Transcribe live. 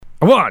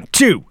1,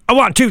 2,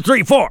 1, 2,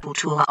 3, 4.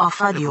 Future of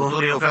radio. The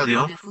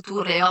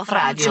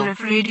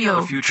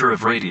future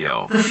of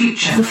radio. The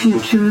future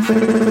of radio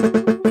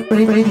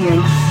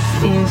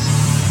is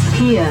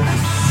here.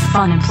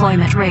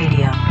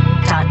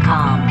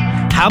 Funemploymentradio.com.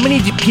 How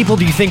many people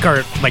do you think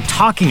are like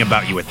talking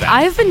about you with that?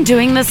 I've been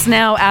doing this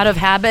now out of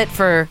habit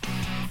for,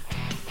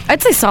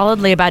 I'd say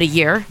solidly about a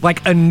year.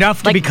 Like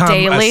enough to Like become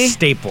daily? a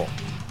staple.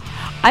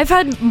 I've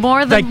had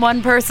more than Like-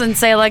 one person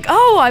say like,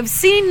 "Oh, I've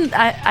seen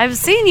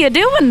you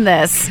doing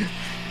this.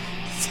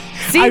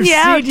 I've You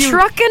out seen you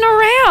trucking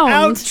around."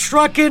 Out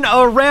trucking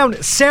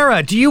around.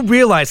 Sarah, do you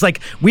realize, like,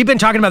 we've been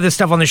talking about this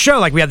stuff on the show.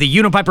 Like, we had the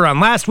Unipiper on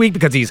last week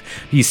because he's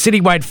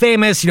citywide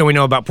famous. You know, we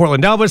know about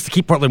Portland Elvis, to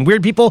keep Portland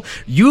weird people.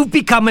 You've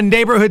become a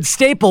neighborhood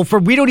staple for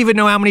we don't even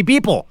know how many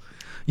people.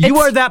 You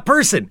are that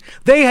person.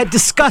 They had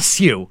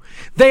discussed you.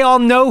 They all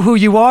know who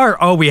you are.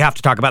 Oh, we have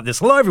to talk about this.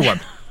 Hello,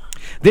 everyone.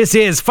 This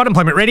is Fun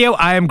Employment Radio.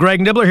 I am Greg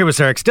Nibbler here with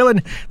Sarah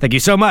Dillon. Thank you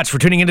so much for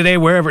tuning in today,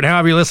 wherever and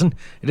however you listen.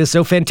 It is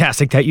so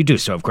fantastic that you do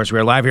so. Of course, we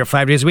are live here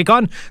 5 days a week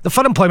on the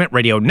Fun Employment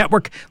Radio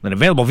Network, then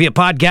available via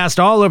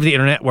podcast all over the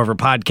internet, wherever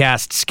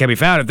podcasts can be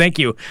found. And thank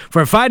you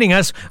for finding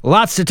us.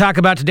 Lots to talk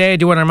about today. I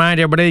do want to remind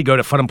everybody, go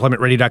to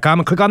funemploymentradio.com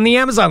and click on the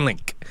Amazon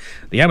link.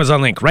 The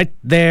Amazon link right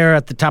there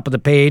at the top of the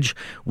page.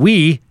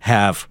 We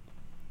have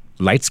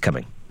lights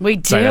coming. We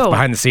do. Sorry, that's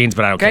behind the scenes,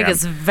 but I don't care. Greg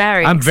is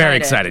very I'm excited. very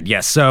excited,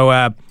 yes.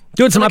 So,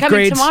 doing some They're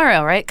coming upgrades.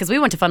 tomorrow, right? Because we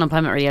went to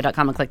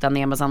funemploymentradio.com and clicked on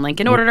the Amazon link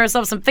and ordered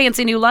ourselves some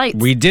fancy new lights.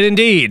 We did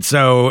indeed.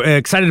 So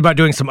excited about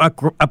doing some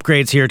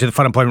upgrades here to the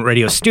Fun Employment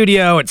Radio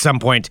studio. At some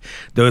point,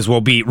 those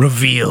will be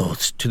revealed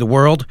to the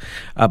world.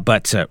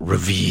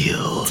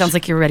 Revealed. Sounds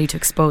like you're ready to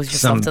expose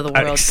yourself to the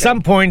world. At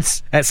some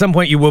point,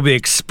 you will be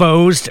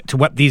exposed to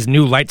what these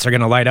new lights are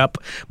going to light up.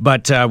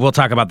 But we'll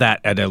talk about that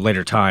at a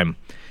later time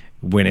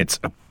when it's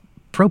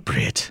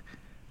appropriate.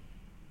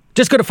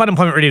 Just go to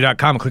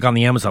funemploymentradio.com and click on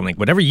the Amazon link.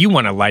 Whatever you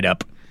want to light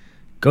up,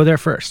 go there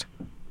first.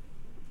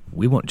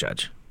 We won't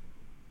judge.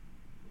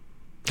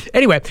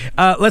 Anyway,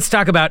 let's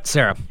talk about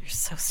Sarah. You're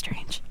so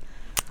strange.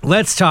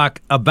 Let's talk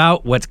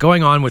about what's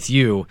going on with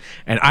you.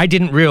 And I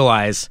didn't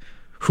realize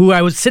who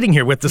I was sitting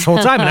here with this whole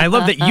time. And I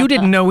love that you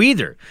didn't know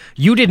either.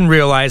 You didn't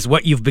realize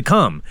what you've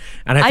become.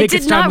 And I think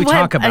it's time we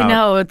talk about. I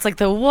know. It's like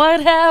the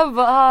what have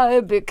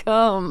I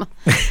become?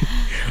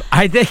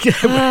 I think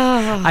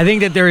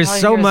that there is All I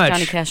so hear is much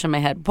Johnny Cash in my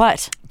head.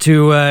 What?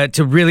 to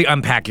really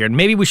unpack here. And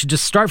maybe we should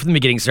just start from the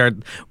beginning, Sarah.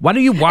 Why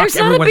don't you walk There's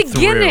not everyone a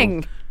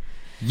beginning.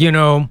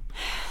 through,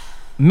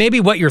 maybe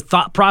what your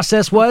thought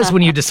process was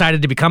when you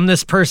decided to become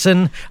this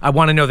person. I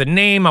want to know the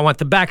name. I want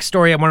the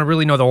backstory. I want to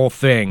really know the whole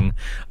thing.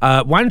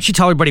 Why don't you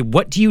tell everybody,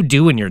 what do you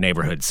do in your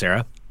neighborhood,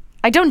 Sarah?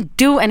 I don't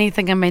do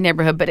anything in my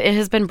neighborhood, but it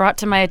has been brought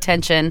to my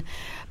attention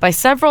by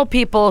several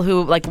people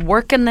who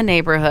work in the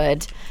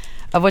neighborhood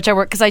of which I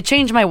work, because I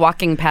change my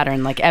walking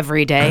pattern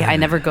every day. I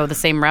never go the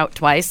same route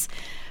twice.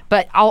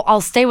 But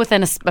I'll stay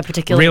within a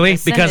particular Really?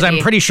 vicinity. Because I'm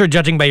pretty sure,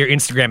 judging by your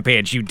Instagram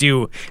page, you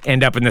do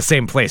end up in the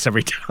same place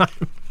every time.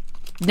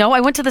 No, I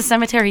went to the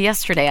cemetery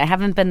yesterday. I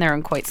haven't been there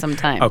in quite some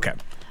time. Okay.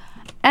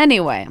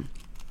 Anyway,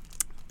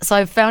 so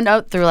I've found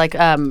out through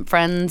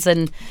friends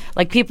and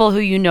people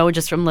who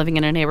just from living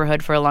in a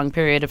neighborhood for a long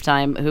period of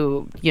time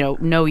who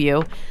know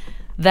you,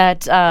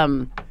 that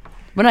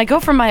when I go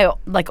for my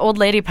old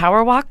lady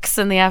power walks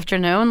in the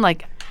afternoon,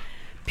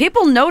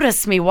 people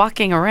notice me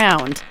walking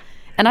around,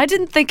 and I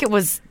didn't think it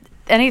was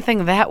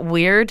anything that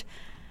weird,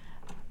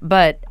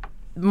 but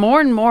more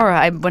and more,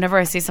 whenever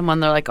I see someone,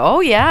 they're like,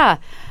 "Oh yeah."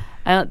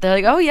 They're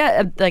like, "Oh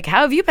yeah,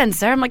 how have you been,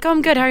 Sarah?" I'm like, "Oh,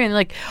 I'm good. How are you?" And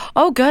they're like,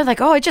 "Oh, good."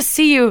 "Oh, I just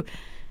see you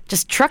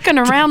just trucking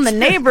around the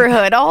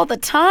neighborhood all the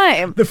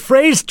time." The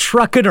phrase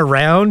 "trucking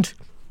around,"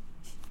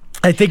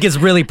 I think, is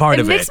really part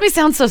of it. It makes me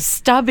sound so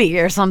stubby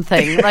or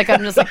something.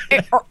 I'm just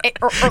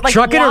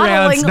trucking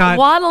around's not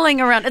waddling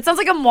around. It sounds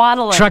like I'm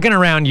waddling. Trucking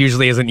around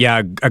usually isn't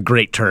a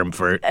great term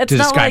to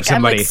describe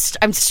somebody.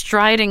 I'm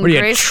striding. What are you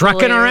gracefully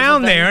trucking or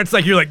around something. there? It's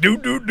like you're do.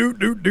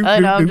 I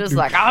know. I'm just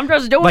I'm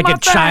just doing like my a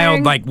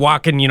child, thing.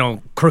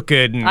 Walking,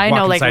 crooked and I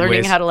know, walking sideways.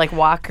 learning how to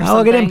walk or something.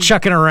 Look at him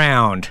chucking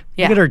around.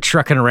 Yeah. Look at her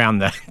trucking around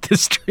the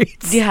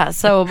streets. Yeah.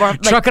 So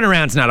trucking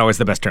around's not always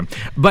the best term,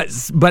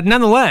 but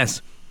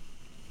nonetheless.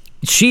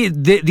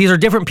 These are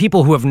different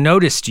people who have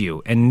noticed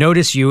you and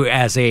notice you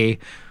as a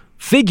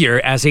figure,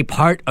 as a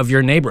part of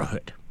your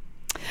neighborhood.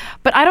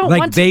 But I don't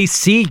want to. They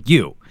see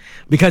you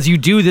because you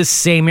do this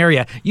same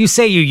area. You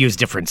say you use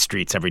different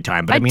streets every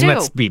time, but I mean, do.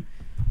 let's be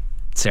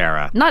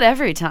Sarah. Not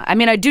every time. I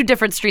mean, I do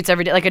different streets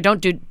every day. I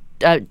don't do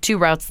two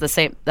routes the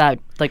same,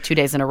 2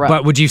 days in a row.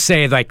 But would you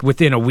say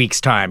within a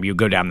week's time you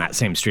go down that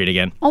same street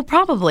again? Oh,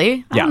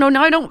 probably. I don't know.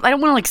 No, I don't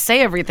want to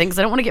say everything because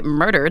I don't want to get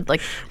murdered.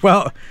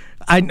 Well,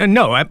 I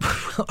know.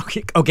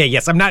 Okay.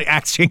 Yes, I'm not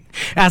asking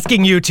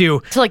you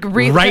to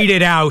write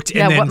it out.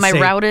 Yeah, and then what my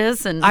say, route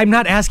is, and I'm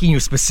not asking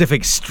you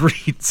specific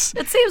streets.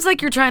 It seems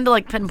like you're trying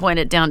to pinpoint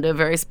it down to a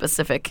very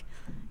specific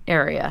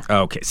area.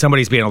 Okay,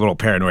 somebody's being a little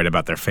paranoid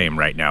about their fame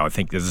right now. I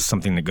think this is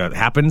something that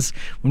happens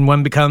when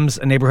one becomes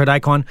a neighborhood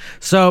icon.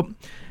 So,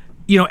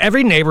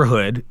 every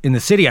neighborhood in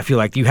the city, I feel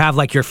like you have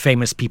your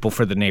famous people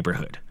for the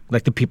neighborhood.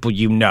 like the people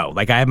you know.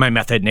 Like I have my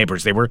meth head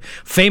neighbors. They were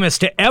famous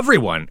to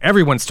everyone.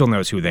 Everyone still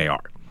knows who they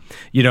are,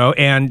 you know,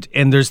 and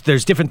there's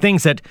different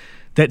things that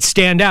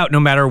stand out no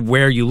matter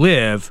where you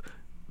live.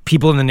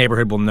 People in the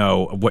neighborhood will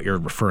know what you're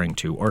referring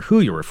to or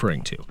who you're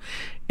referring to.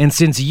 And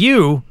since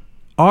you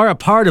are a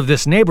part of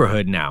this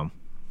neighborhood now,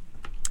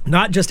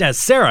 not just as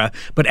Sarah,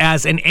 but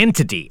as an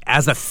entity,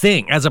 as a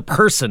thing, as a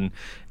person,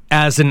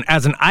 as an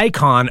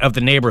icon of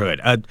the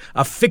neighborhood,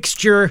 a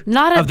fixture of the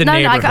neighborhood. Not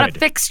an icon, a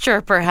fixture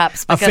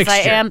perhaps, because a fixture.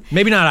 I am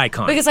maybe not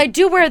icon. Because I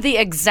do wear the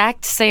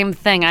exact same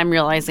thing, I'm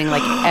realizing,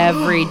 like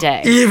every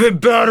day. Even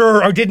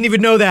better. I didn't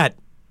even know that.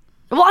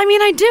 Well, I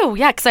mean, I do,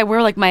 yeah, because I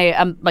wear like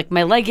my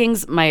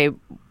leggings, my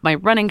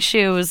running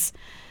shoes,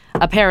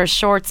 a pair of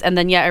shorts, and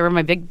then I wear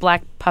my big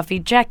black puffy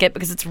jacket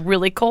because it's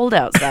really cold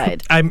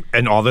outside.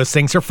 And all those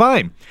things are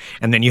fine.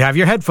 And then you have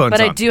your headphones on.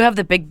 But I do have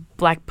the big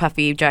black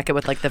puffy jacket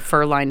with like the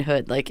fur-lined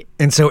hood, like.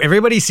 And so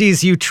everybody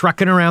sees you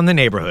trucking around the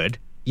neighborhood,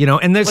 you know,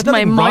 and there's with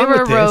nothing my wrong Moira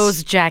with this.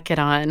 Rose jacket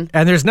on.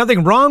 And there's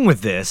nothing wrong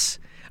with this.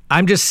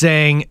 I'm just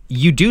saying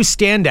you do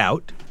stand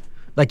out.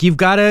 Like you've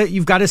got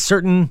a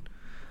certain.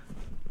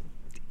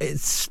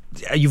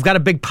 You've got a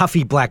big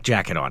puffy black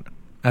jacket on.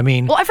 I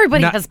mean, well,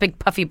 everybody has big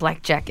puffy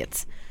black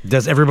jackets.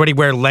 Does everybody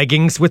wear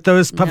leggings with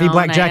those puffy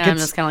black jackets? I'm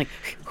just kind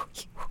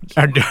of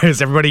like.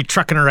 Is everybody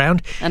trucking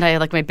around? And I had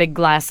like my big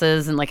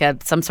glasses and like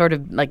some sort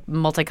of like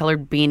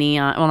multicolored beanie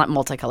on. Well, not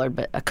multicolored,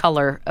 but a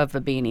color of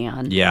a beanie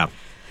on. Yeah,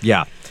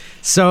 yeah.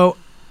 So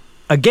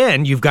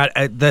again, you've got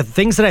the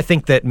things that I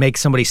think that make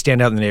somebody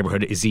stand out in the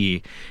neighborhood is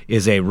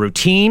a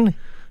routine.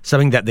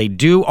 Something that they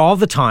do all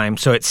the time,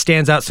 so it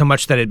stands out so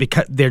much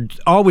that they're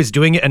always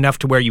doing it enough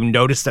to where you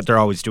notice that they're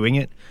always doing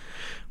it.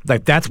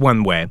 Like that's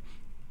one way.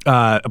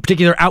 A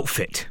particular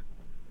outfit,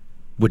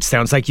 which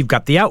sounds like you've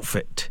got the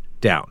outfit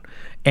down.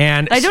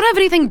 And I don't have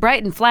anything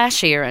bright and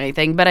flashy or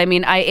anything, but I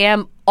mean, I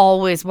am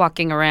always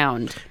walking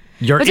around.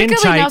 You're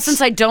particularly now since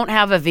I don't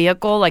have a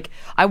vehicle, like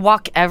I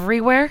walk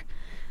everywhere.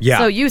 Yeah.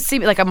 So you see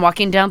me, like I'm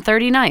walking down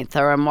 39th,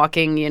 or I'm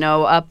walking, you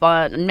know, up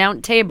on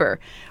Mount Tabor,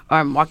 or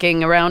I'm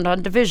walking around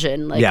on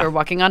Division, like, or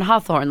walking on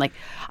Hawthorne. Like,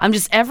 I'm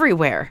just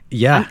everywhere.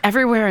 Yeah. I'm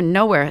everywhere and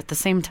nowhere at the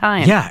same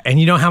time. Yeah. And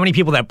you know how many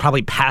people that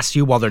probably pass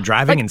you while they're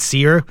driving and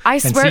see her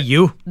and see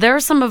you? There are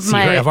some of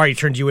my... I've already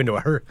turned you into a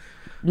her.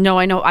 No,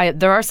 I know.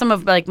 There are some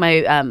of, like, my...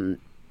 you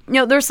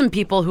know, there's some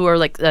people who are,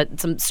 like,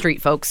 some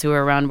street folks who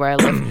are around where I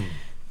live,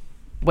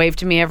 wave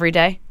to me every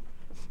day.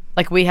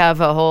 Like, we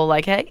have a whole,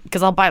 like, hey,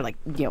 because I'll buy, like,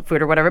 you know,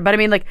 food or whatever. But I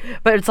mean, like,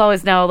 but it's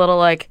always now a little,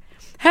 like,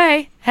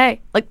 hey.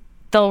 Like,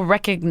 they'll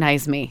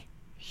recognize me.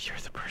 You're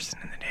the person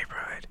in the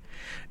neighborhood.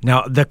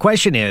 Now, the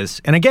question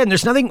is, and again,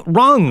 there's nothing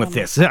wrong with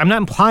this. I'm not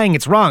implying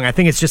it's wrong. I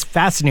think it's just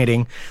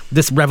fascinating.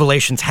 This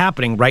revelation's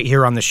happening right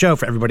here on the show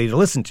for everybody to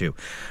listen to.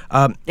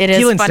 It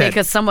is funny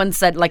because someone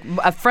said, like,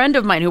 a friend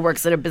of mine who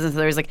works at a business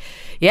there, he's like,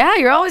 yeah,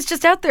 you're always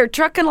just out there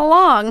trucking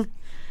along.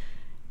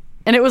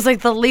 And it was like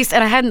the least,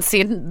 and I hadn't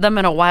seen them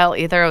in a while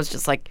either. I was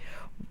just like,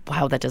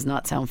 wow, that does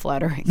not sound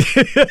flattering.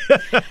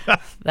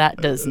 That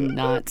does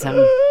not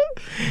sound...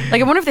 Like,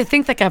 I wonder if they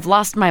think like I've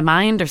lost my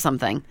mind or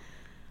something.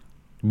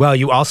 Well,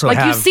 you also like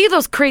have... you see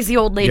those crazy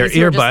old ladies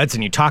your earbuds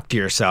and you talk to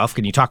yourself.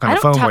 Can you talk on the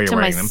phone while you're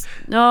wearing them?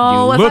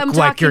 No, you look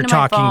like you're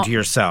talking to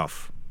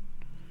yourself.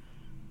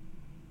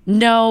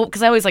 No,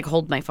 because I always like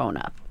hold my phone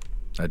up.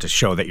 To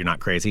show that you're not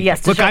crazy.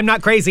 Yes. Look, I'm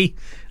not crazy.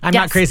 I'm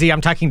not crazy. I'm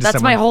talking to someone.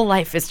 That's my whole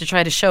life, is to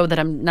try to show that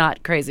I'm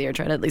not crazy, or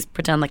try to at least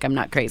pretend like I'm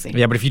not crazy.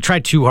 Yeah, but if you try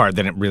too hard,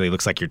 then it really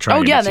looks like you're trying.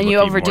 Oh yeah, then you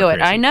overdo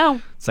it. I know.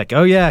 It's like,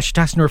 oh yeah, she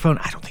talks to her phone.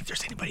 I don't think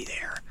there's anybody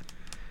there.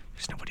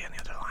 There's nobody on the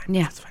other line.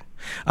 Yeah, that's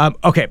fine.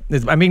 Okay,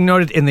 it's being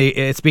noted in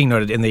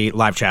the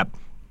live chat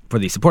for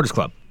the Supporters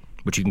Club,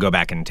 which you can go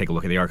back and take a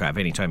look at the archive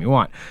anytime you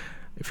want.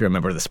 If you're a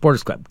member of the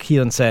Supporters Club,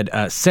 Keelan said,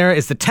 Sarah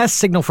is the test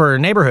signal for her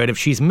neighborhood. If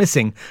she's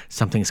missing,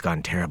 something's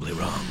gone terribly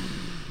wrong.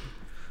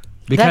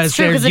 Because that's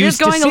true, because it is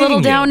going a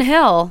little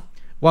downhill.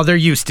 Well, they're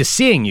used to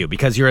seeing you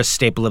because you're a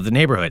staple of the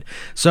neighborhood.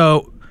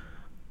 So,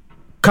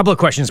 a couple of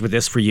questions with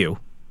this for you.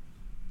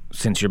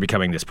 Since you're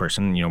becoming this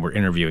person, you know, we're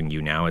interviewing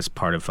you now as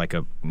part of like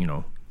a, you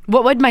know...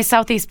 What would my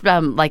Southeast,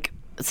 like,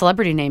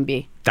 celebrity name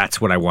be? That's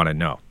what I want to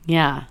know.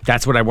 Yeah.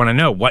 That's what I want to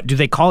know. What do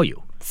they call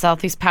you?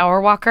 Southeast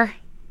Power Walker?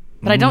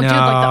 But I don't do like the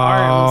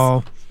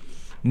arms.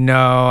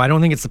 No, I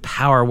don't think it's the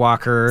Power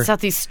Walker.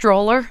 Southeast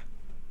Stroller?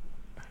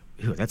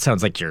 Ooh, that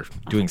sounds like you're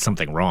doing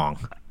something wrong.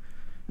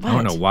 What? I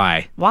don't know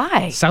why.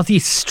 Why?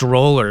 Southeast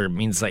Stroller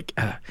means like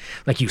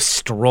you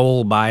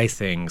stroll by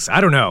things.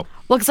 I don't know.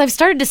 Well, because I've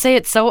started to say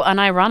it so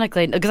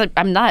unironically. Because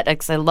I'm not.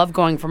 Because I love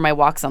going for my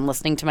walks. I'm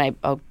listening to my,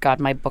 oh God,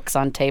 my books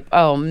on tape.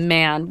 Oh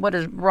man, what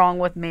is wrong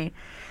with me?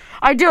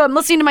 I do. I'm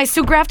listening to my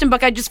Sue Grafton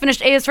book. I just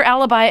finished A is for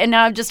Alibi, and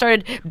now I've just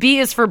started B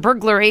is for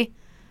Burglary.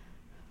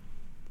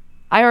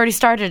 I already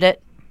started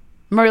it.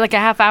 I'm already like a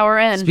half hour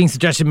in. It's being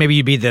suggested maybe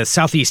you'd be the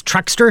Southeast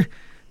Truckster,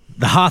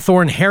 the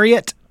Hawthorne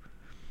Harriet,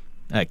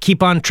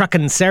 Keep on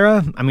Truckin'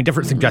 Sarah. I mean,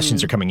 different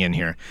suggestions are coming in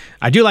here.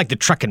 I do like the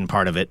truckin'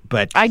 part of it,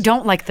 but... I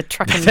don't like the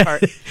truckin'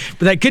 part.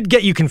 But that could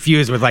get you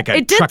confused with like a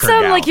trucker It did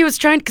sound gal. like he was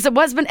trying, because it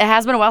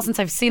has been a while since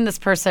I've seen this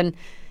person,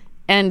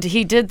 And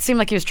he did seem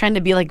like he was trying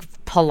to be like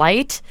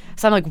polite.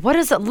 So I'm like, what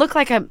does it look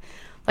like? I'm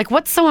like,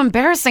 what's so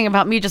embarrassing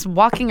about me just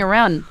walking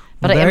around?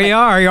 But There you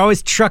are. You're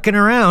always trucking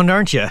around,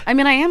 aren't you? I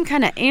mean, I am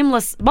kind of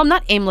aimless. Well, I'm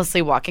not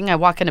aimlessly walking. I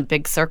walk in a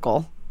big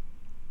circle.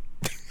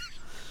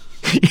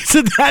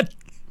 Isn't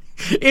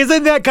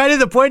that kind of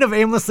the point of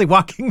aimlessly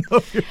walking?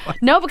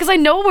 No, because I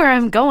know where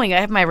I'm going. I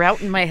have my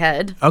route in my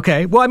head.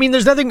 Okay. Well, I mean,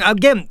 there's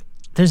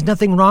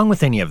nothing wrong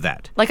with any of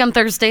that. Like on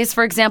Thursdays,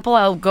 for example,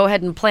 I'll go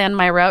ahead and plan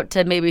my route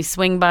to maybe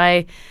swing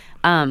by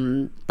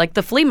like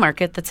the flea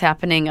market that's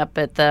happening up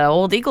at the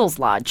Old Eagles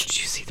Lodge. Did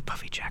you see the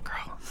puffy jacket girl?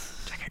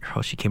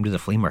 She came to the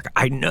flea market.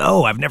 I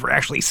know. I've never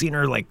actually seen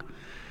her like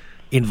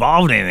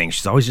involved in anything.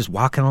 She's always just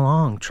walking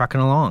along, trucking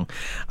along.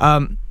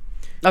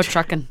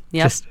 Trucking.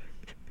 Yeah.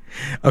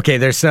 Okay,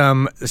 there's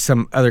some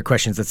other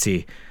questions. Let's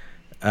see.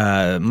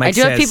 Mike I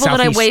do have people that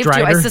I wave to. I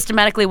Strider.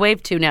 systematically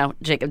wave to now.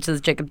 Jacob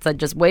said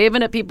just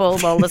waving at people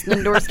while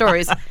listening to our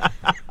stories.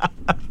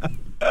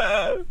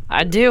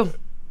 I do.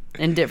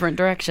 In different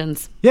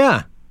directions.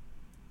 Yeah.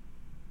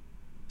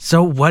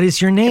 So what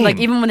is your name? Like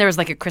even when there was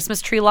like a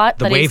Christmas tree lot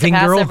The that I used to waving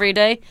pass girl? every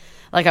day,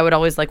 like I would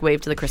always like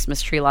wave to the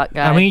Christmas tree lot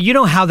guy. I mean, you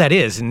know how that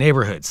is in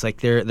neighborhoods. Like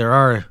there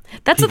are.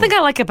 That's the thing I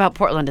like about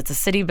Portland. It's a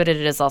city, but it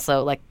is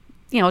also like,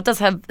 it does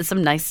have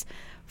some nice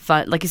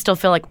fun. Like you still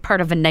feel like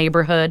part of a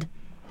neighborhood.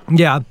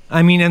 Yeah,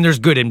 I mean, and there's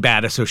good and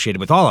bad associated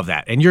with all of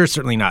that, and you're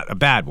certainly not a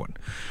bad one.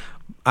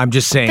 I'm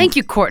just saying. Thank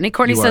you, Courtney.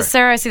 Courtney You says, are.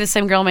 Sarah, I see the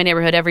same girl in my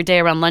neighborhood every day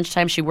around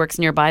lunchtime. She works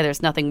nearby.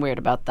 There's nothing weird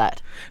about that.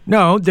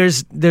 No,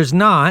 there's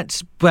not,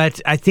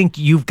 but I think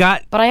you've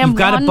got But I am you've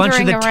got a bunch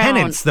of the wandering around.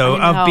 tenets though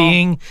I know. of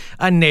being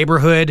a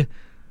neighborhood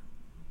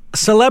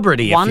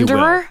celebrity, if you will.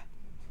 Wanderer?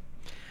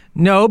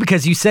 No,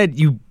 because you said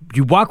you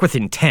walk with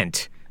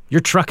intent.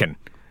 You're trucking.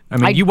 I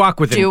mean, you walk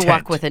with intent. do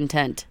walk with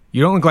intent.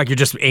 You don't look like you're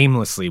just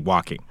aimlessly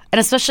walking. And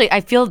especially, I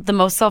feel the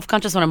most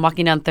self-conscious when I'm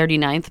walking down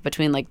 39th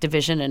between like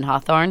Division and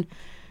Hawthorne.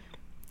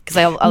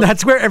 Because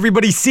That's where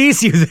everybody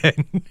sees you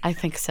then. I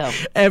think so.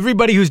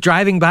 Everybody who's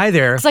driving by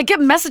there. So I get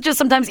messages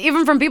sometimes,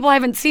 even from people I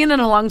haven't seen in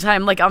a long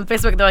time, like on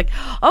Facebook. They're like,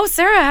 "Oh,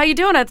 Sarah, how you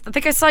doing? I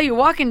think I saw you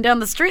walking down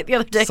the street the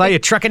other day." Saw you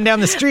trucking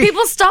down the street.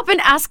 People stop and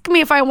ask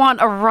me if I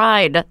want a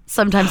ride.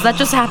 Sometimes that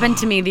just happened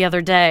to me the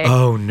other day.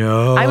 Oh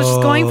no! I was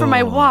just going for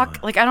my walk.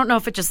 Like I don't know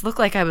if it just looked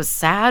like I was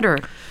sad or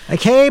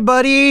Like, hey,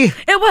 buddy,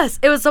 it was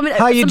somebody.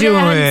 How you somebody I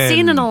hadn't doing?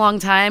 seen in a long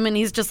time, and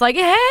he's just like,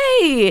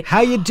 "Hey." how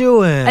you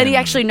doing? And he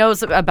actually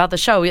knows about the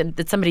show.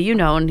 It's somebody you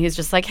know, and he's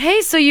just like, "Hey,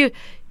 so you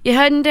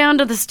heading down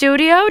to the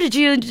studio? Did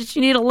you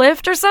need a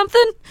lift or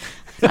something?"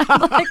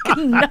 I'm like,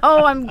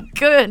 "No, I'm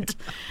good."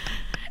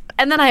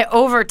 And then I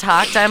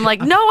overtalked. I'm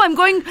like, "No, I'm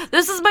going.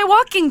 This is my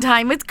walking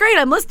time. It's great.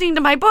 I'm listening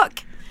to my book."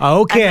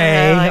 Okay,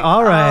 And they're like,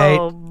 all right,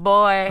 Oh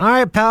boy. all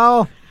right,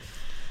 pal.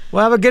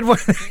 Well, have a good one.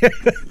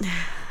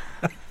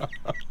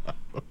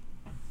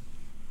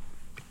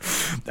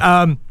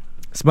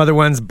 Some other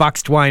ones: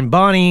 Boxed Wine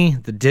Bonnie,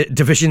 the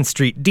Division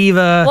Street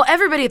Diva, Well,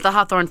 everybody at the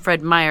Hawthorne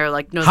Fred Meyer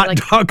knows. Hot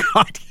Like Dog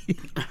Hottie.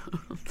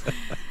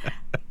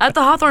 at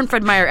the Hawthorne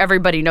Fred Meyer,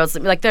 everybody knows.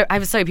 Like I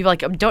was telling you, people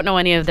like don't know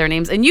any of their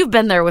names, and you've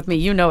been there with me.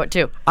 You know it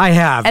too. I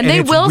have, And they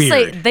it's will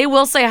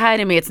weird. say hi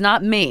to me. It's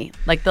not me.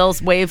 Like they'll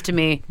wave to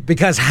me.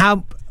 Because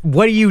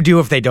what do you do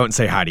if they don't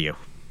say hi to you?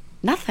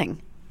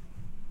 Nothing.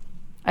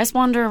 I just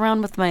wander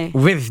around with my.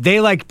 If they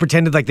like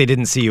pretended like they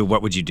didn't see you,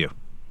 what would you do?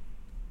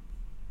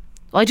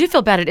 Well, I do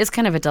feel bad. It is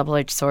kind of a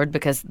double-edged sword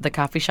because the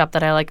coffee shop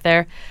that I like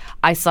there,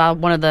 I saw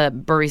one of the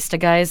barista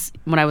guys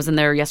when I was in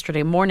there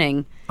yesterday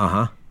morning.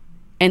 Uh-huh.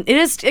 And it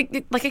is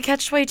like a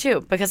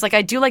catch-22 because like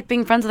I do like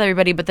being friends with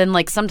everybody, but then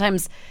like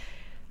sometimes.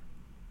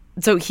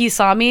 So he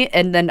saw me,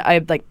 and then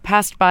I like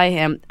passed by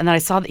him, and then I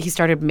saw that he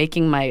started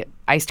making my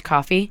iced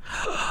coffee.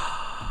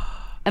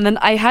 And then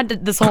I had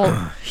this whole.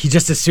 He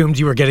just assumed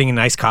you were getting a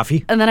nice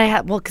coffee? And then I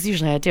had, because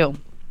usually I do. And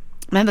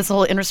I had this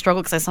whole inner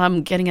struggle because I saw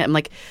him getting it. I'm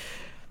like,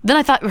 then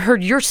I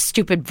heard your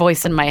stupid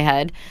voice in my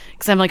head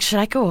because I'm like, should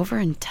I go over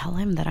and tell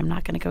him that I'm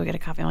not going to go get a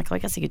coffee? I'm like, well, I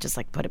guess he could just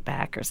like put it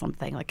back or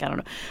something. Like, I don't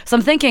know. So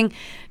I'm thinking,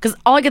 because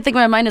all I could think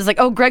in my mind is like,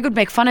 oh, Greg would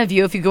make fun of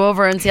you if you go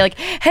over and say like,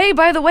 hey,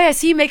 by the way, I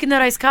see you making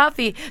that iced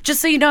coffee.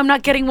 Just so you know, I'm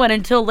not getting one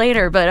until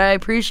later, but I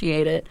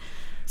appreciate it.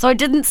 So I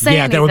didn't say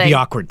anything. Yeah, that would be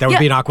awkward. That would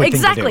be an awkward thing to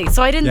do. Exactly.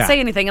 So I didn't Yeah. say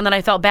anything, and then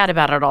I felt bad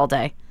about it all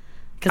day.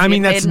 Because I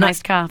mean, made that's an not-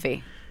 iced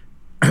coffee.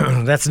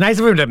 That's nice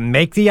of him to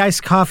make the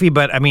iced coffee,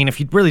 but I mean, if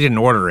you really didn't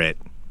order it,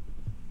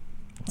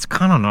 it's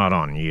kind of not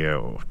on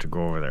you to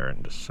go over there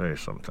and just say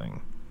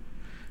something.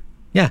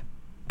 Yeah,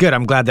 good.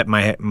 I'm glad that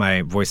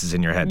my voice is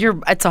in your head.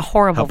 It's a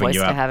horrible Helping voice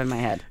you to out. have in my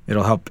head.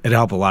 It'll help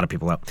a lot of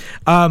people out.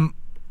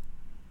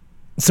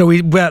 So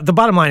the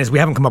bottom line is we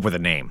haven't come up with a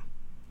name.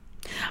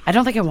 I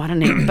don't think I want a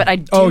name, but I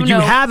do Oh, know. you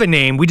have a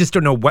name. We just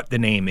don't know what the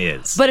name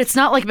is. But it's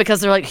not like because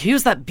they're like,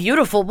 who's that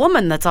beautiful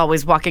woman that's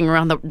always walking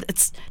around the.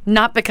 It's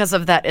not because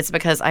of that. It's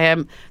because I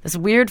am this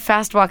weird,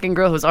 fast walking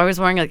girl who's always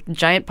wearing a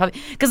giant puppy.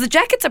 Because the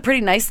jacket's a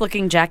pretty nice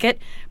looking jacket,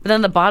 but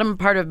then the bottom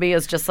part of me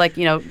is just like,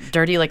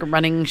 dirty, like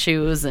running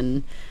shoes.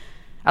 And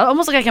I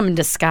almost look like I'm in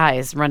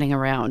disguise running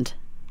around.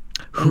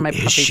 in my Is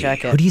puffy she?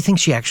 jacket. Who do you think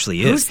she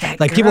actually is? Who's that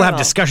like people have girl?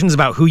 discussions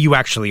about who you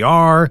actually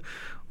are,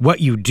 what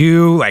you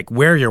do, like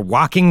where you're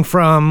walking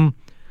from,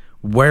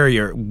 why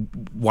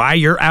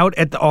you're out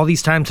at all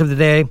these times of the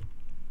day.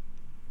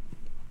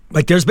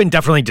 Like there's been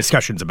definitely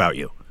discussions about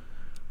you.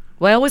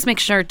 Well, I always make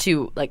sure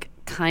to like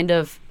kind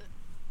of.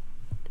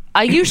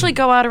 I usually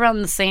go out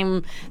around the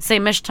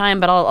same-ish time,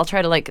 but I'll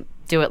try to like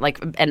do it like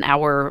an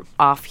hour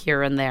off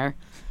here and there,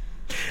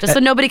 just so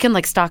nobody can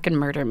like stalk and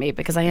murder me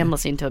because I am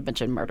listening to a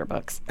bunch of murder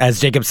books. As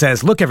Jacob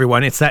says, look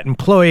everyone, it's that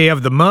employee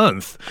of the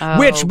month. Oh.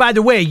 Which, by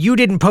the way, you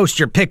didn't post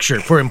your picture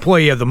for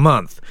employee of the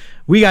month.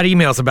 We got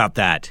emails about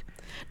that.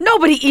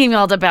 Nobody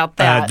emailed about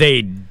that.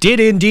 They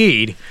did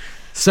indeed.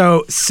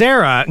 So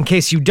Sarah, in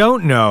case you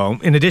don't know,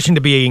 in addition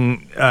to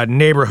being a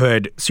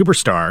neighborhood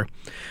superstar,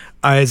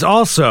 is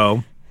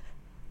also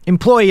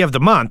employee of the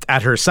month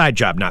at her side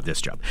job, not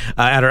this job,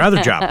 at her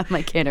other job.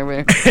 My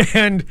caterer.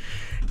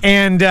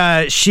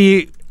 and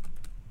she,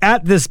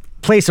 at this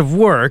place of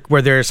work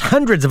where there's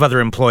hundreds of other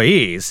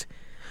employees,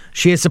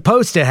 she is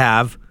supposed to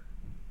have,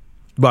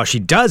 well, she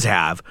does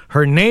have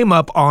her name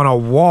up on a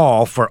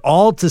wall for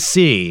all to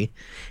see,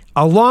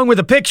 along with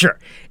a picture.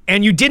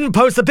 And you didn't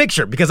post the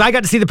picture because I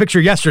got to see the picture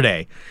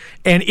yesterday.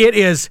 And it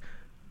is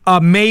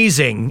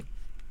amazing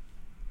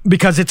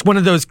because it's one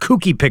of those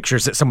kooky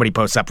pictures that somebody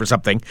posts up or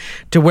something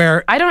to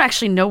where... I don't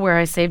actually know where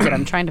I saved it.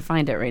 I'm trying to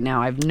find it right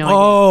now. I have no idea.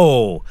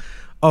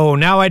 Oh,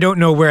 now I don't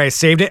know where I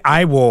saved it.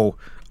 I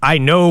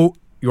know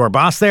your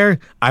boss there.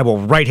 I will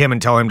write him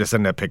and tell him to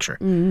send a picture.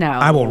 No.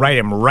 I will write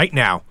him right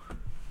now.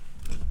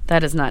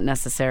 That is not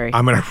necessary.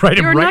 I'm going to write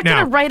him right now. You're not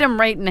going to write him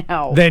right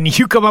now. Then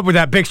you come up with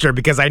that picture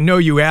because I know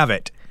you have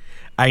it.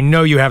 I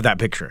know you have that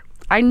picture.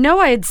 I know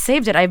I had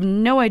saved it. I have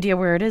no idea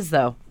where it is,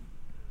 though.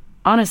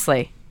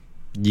 Honestly.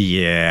 Yeah.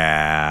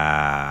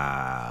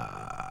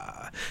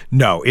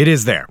 No, it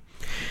is there.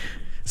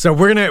 So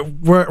we're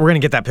gonna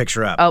get that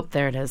picture up. Oh,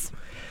 there it is.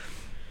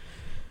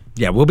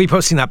 Yeah, we'll be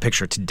posting that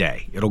picture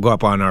today. It'll go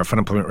up on our Fun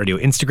Employment Radio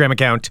Instagram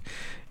account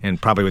and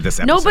probably with this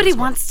episode. Nobody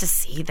wants to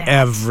see that.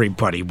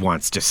 Everybody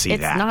wants to see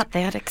that. It's not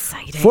that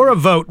exciting. For a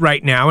vote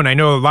right now, and I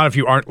know a lot of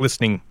you aren't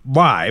listening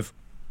live,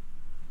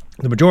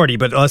 the majority,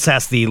 but let's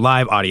ask the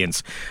live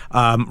audience.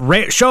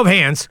 Show of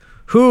hands,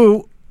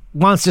 who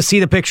wants to see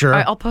the picture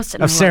I'll post it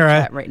in of the live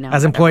Sarah chat right now.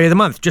 as employee of the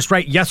month? Just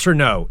write yes or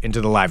no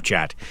into the live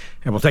chat,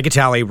 and we'll take a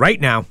tally right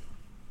now,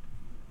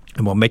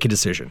 and we'll make a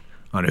decision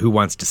on who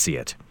wants to see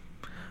it.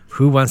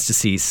 Who wants to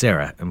see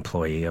Sarah,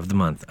 employee of the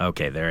month?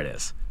 Okay, there it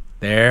is.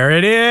 There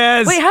it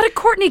is. Wait, how did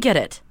Courtney get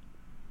it?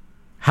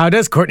 How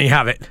does Courtney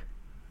have it?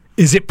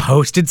 Is it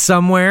posted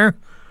somewhere?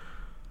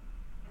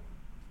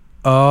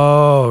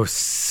 Oh,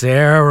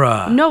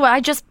 Sarah. No, I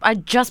just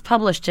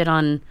published it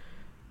on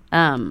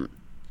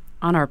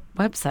our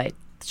website.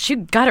 She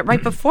got it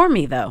right before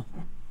me, though.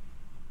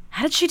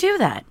 How did she do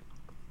that?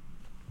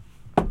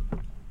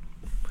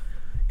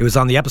 It was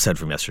on the episode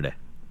from yesterday.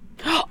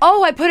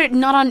 Oh, I put it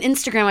not on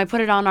Instagram. I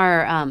put it on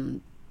our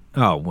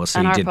Oh, well, so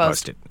on you our did post.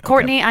 post it. Okay.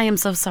 Courtney, I am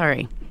so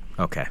sorry.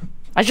 Okay.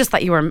 I just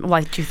thought you were. Well,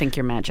 I do think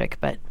you're magic,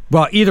 but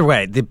Well, either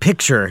way, the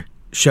picture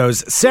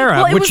shows Sarah,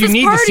 well, it which was you this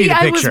need party. to see the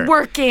picture. I was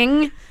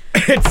working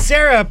It's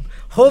Sarah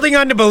holding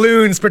onto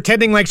balloons,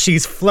 pretending like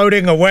she's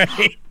floating away.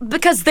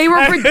 because they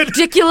were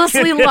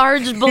ridiculously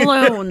large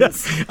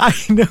balloons. I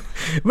know,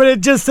 but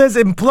it just says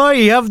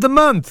employee of the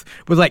month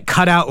with like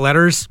cut out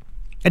letters.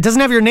 It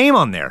doesn't have your name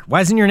on there.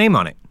 Why isn't your name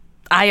on it?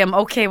 I am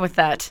okay with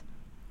that.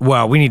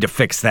 Well, we need to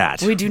fix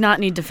that. We do not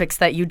need to fix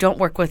that. You don't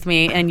work with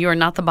me, and you're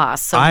not the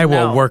boss. So I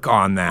no. will work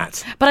on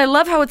that. But I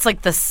love how it's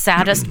like the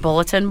saddest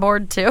bulletin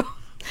board too.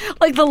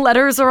 Like the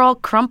letters are all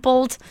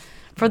crumpled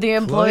for the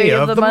employee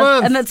of the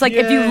month. And it's like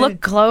if you Yay. look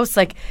close,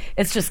 like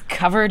it's just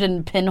covered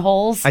in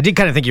pinholes. I did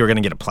kind of think you were going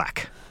to get a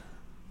plaque.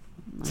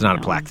 It's not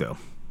a plaque, though.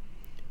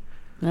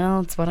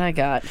 Well, that's what I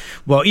got.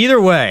 Well,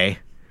 either way,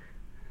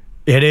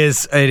 it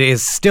is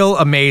still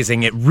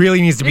amazing. It really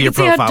needs to be You your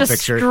can see how profile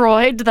picture.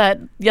 destroyed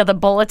the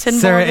bulletin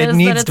Sarah, board is it that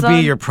needs it's to be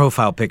on. your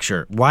profile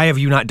picture. Why have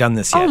you not done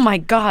this yet? Oh my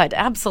God,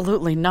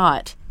 absolutely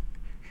not.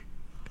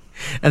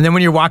 And then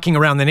when you're walking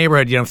around the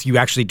neighborhood, you know, if you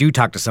actually do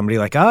talk to somebody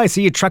like, oh, I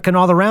see you trucking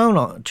around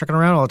all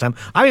the time.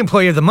 I'm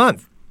employee of the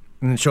month.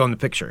 And then show them the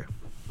picture.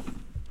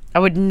 I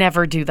would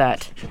never do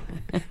that.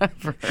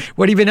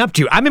 What have you been up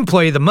to? I'm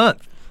employee of the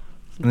month.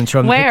 And then show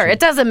them the Where? picture. It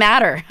doesn't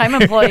matter. I'm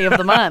employee of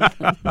the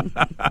month.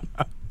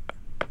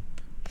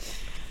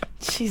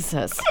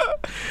 Jesus.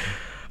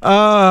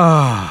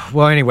 Oh,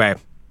 well, anyway,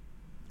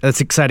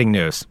 that's exciting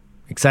news.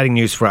 Exciting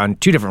news on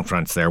two different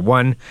fronts there.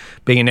 One,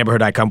 being a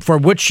neighborhood icon, for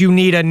which you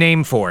need a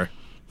name for.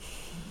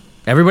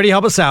 Everybody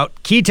help us out.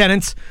 Key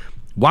tenants,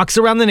 walks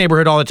around the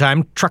neighborhood all the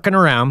time, trucking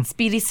around.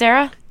 Speedy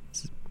Sarah?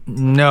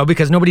 No,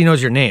 because nobody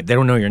knows your name. They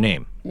don't know your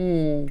name.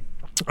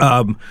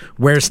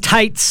 Wears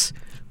tights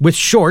with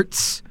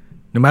shorts,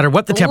 no matter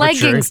what the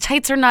temperature. Leggings.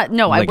 Tights are not.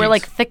 No, I wear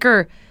like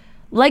thicker.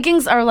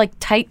 Leggings are like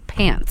tight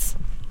pants.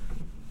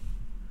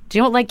 Do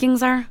you know what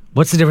leggings are?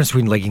 What's the difference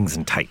between leggings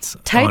and tights?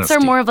 Tights Honesty. are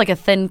more of like a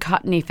thin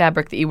cottony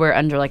fabric that you wear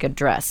under like a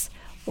dress.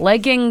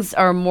 Leggings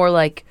are more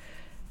like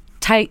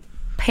tight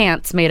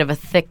pants made of a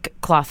thick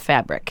cloth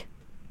fabric.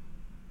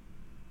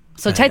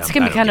 So tights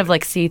can be kind of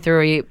like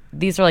see-through.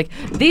 These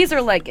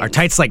are leggings. Are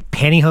tights like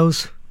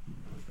pantyhose?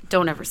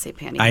 Don't ever say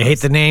pantyhose. I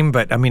hate the name,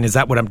 but I mean, is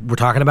that what we're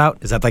talking about?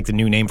 Is that like the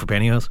new name for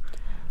pantyhose?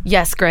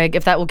 Yes, Greg,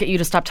 if that will get you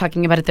to stop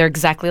talking about it, they're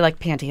exactly like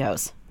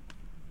pantyhose.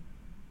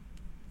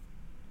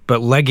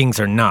 But leggings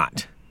are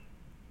not.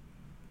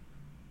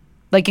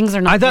 Leggings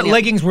are not. I thought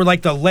leggings were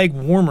like the leg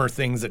warmer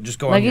things that just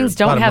go on your leggings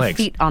don't bottom have legs.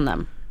 feet on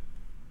them.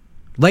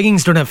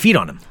 Leggings don't have feet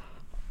on them.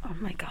 Oh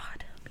my God.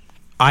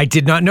 I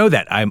did not know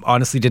that. I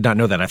honestly did not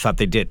know that. I thought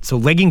they did. So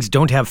leggings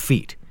don't have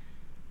feet.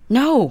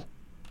 No.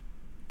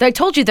 I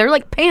told you, they're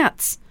like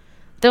pants.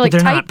 They're like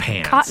they're tight not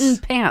pants. cotton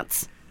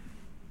pants.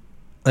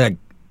 Like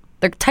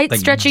They're tight,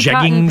 stretchy jeggings?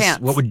 cotton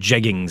pants. What would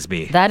jeggings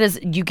be? That is,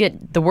 you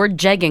get the word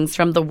jeggings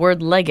from the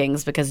word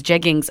leggings because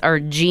jeggings are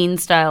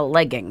jean-style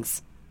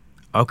leggings.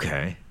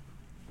 Okay.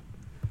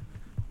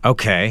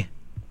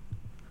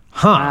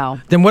 Huh. Wow.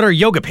 Then what are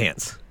yoga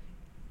pants?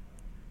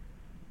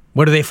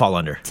 What do they fall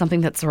under?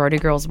 Something that sorority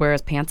girls wear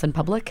as pants in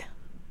public?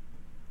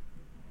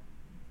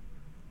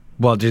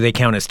 Well, do they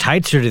count as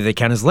tights or do they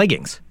count as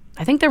leggings?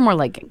 I think they're more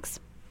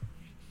leggings.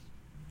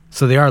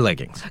 So they are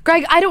leggings.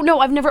 Greg, I don't know.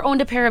 I've never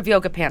owned a pair of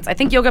yoga pants. I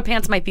think yoga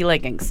pants might be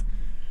leggings.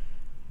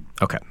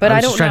 Okay. But I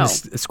was I just don't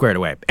trying to square it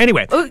away.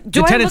 Anyway, Do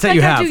the I tenets look that like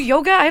you I have. do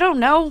yoga? I don't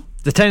know.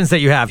 The tenets that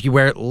you have, you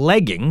wear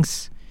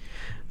leggings,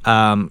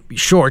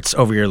 shorts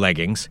over your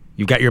leggings.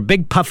 You've got your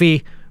big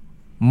puffy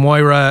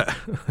Moira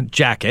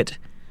jacket.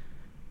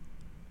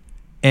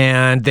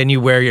 And then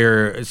you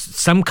wear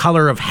some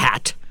color of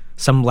hat,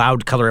 some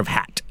loud color of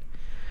hat.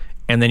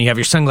 And then you have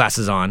your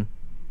sunglasses on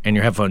and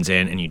your headphones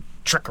in and you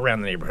truck around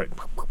the neighborhood,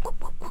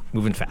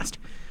 moving fast.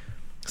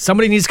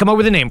 Somebody needs to come up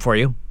with a name for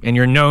you, and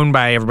you're known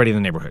by everybody in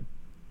the neighborhood.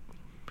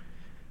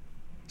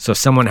 So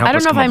someone help us I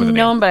don't know come if up with a I'm name.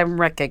 known, but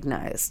I'm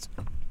recognized.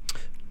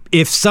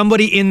 If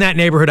somebody in that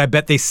neighborhood, I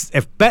bet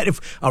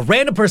if a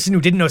random person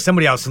who didn't know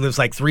somebody else who lives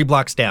like 3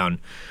 blocks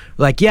down,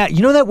 like, yeah,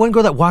 you know that one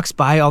girl that walks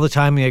by all the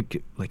time?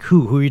 Like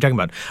who are you talking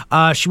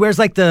about? She wears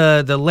like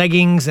the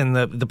leggings and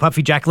the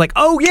puffy jacket. Like,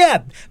 oh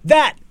yeah,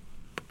 that.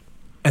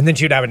 And then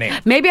she would have a name.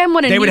 Maybe I'm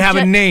what They would have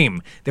a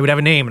name. They would have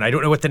a name, and I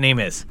don't know what the name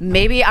is.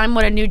 Maybe I'm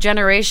what a new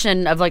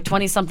generation of like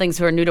 20-somethings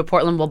who are new to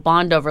Portland will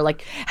bond over.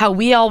 Like how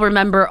we all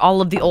remember all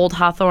of the old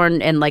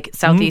Hawthorne and like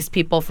Southeast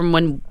people from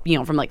when,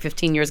 from like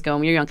 15 years ago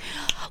when we were young.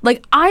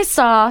 Like I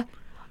saw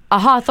a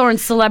Hawthorne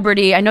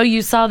celebrity. I know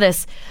you saw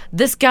this.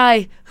 This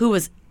guy who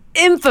was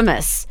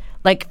infamous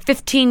like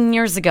 15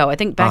 years ago. I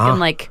think back in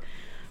like...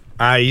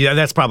 Yeah,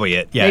 that's probably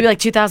it. Yeah, maybe like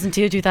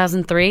 2002,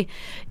 2003.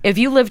 If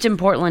you lived in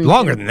Portland...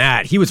 Longer than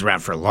that. He was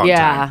around for a long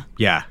time.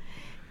 Yeah.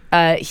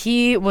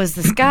 He was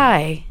this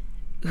guy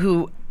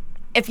who...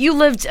 If you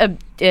lived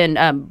in...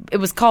 it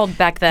was called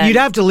back then... You'd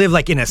have to live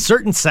like in a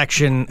certain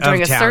section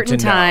during of town a certain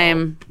to know.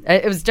 time.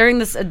 It was during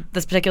this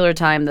particular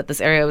time that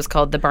this area was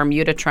called the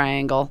Bermuda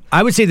Triangle.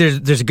 I would say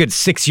there's a good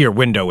 6-year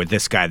window with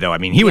this guy, though. I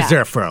mean, he was Yeah.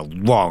 there for a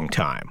long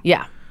time.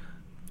 Yeah.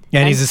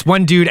 And he's this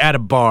one dude at a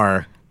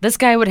bar. This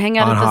guy would hang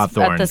out On at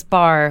Hawthorne. this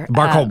bar. A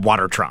bar called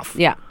Water Trough.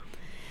 Yeah.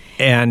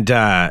 And Do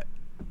I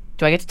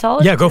get to tell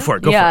it? yeah, go for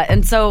it. Go for it.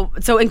 and so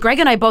Greg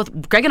and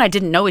I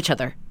didn't know each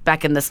other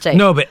back in this day.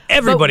 No, but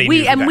everybody knew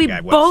who that we guy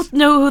was. both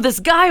knew who this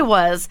guy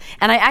was.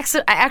 And I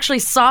actually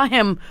saw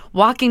him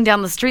walking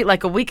down the street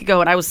like a week ago,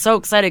 and I was so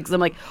excited because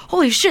I'm like,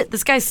 holy shit,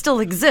 this guy still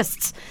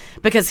exists,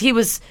 because he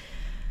was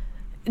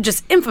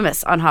just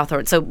infamous on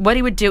Hawthorne. So what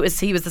he would do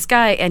is he was this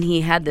guy, and he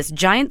had this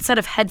giant set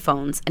of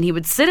headphones, and he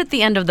would sit at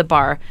the end of the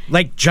bar.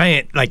 Like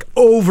giant, like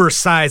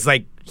oversized,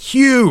 like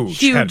huge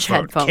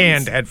headphones.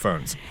 Canned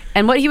headphones.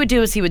 And what he would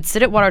do is he would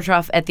sit at Water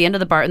Trough at the end of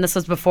the bar, and this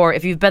was before,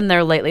 if you've been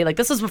there lately, like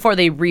this was before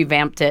they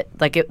revamped it.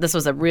 Like this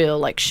was a real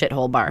like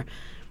shithole bar.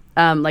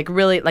 Like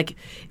really, like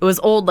it was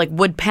old, like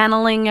wood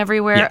paneling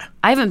everywhere. Yeah.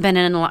 I haven't been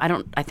in.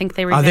 I think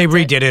they revamped They it.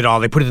 redid it all.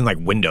 They put it in like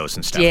windows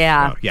and stuff.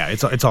 Yeah. So, yeah,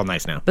 it's all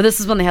nice now. But this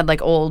is when they had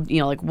like old,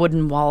 like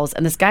wooden walls.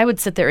 And this guy would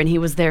sit there, and he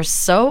was there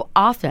so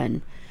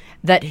often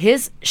that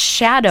his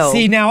shadow.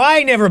 See, now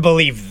I never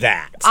believed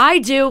that. I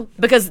do,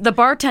 because the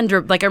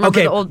bartender, like I remember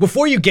Okay, the old.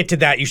 before you get to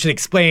that, you should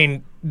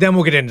explain. Then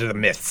we'll get into the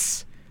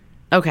myths.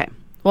 Okay.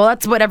 Well,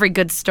 that's what every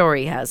good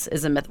story has,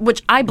 is a myth,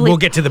 which I believe. We'll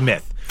get to the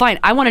myth. Fine.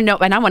 I want to know,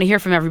 and I want to hear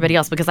from everybody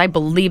else, because I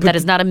believe that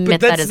is not a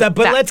myth. That is a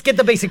But fact. let's get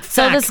the basic facts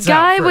So this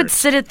guy out would first.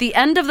 sit at the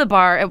end of the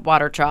bar at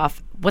Water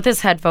Trough with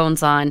his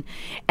headphones on,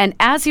 and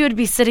as he would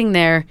be sitting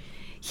there,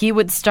 he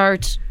would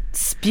start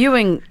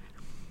spewing.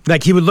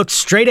 Like he would look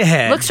straight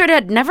ahead. Look straight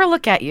ahead, never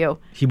look at you.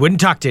 He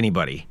wouldn't talk to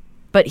anybody.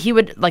 But he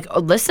would like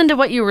listen to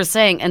what you were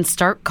saying and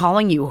start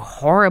calling you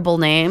horrible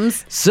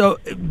names. So,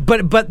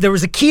 but there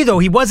was a key though.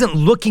 He wasn't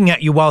looking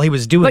at you while he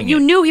was doing it. But you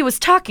knew he was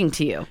talking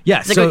to you. Yeah,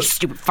 He's like, so- "Oh, you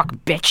stupid fucking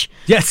bitch."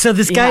 Yeah. So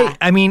this guy, Yeah.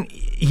 I mean,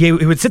 he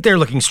would sit there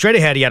looking straight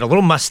ahead. He had a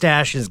little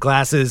mustache, his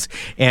glasses,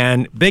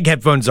 and big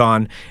headphones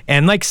on,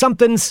 and like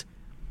something's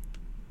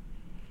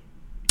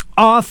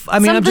off. I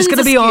mean, I'm just going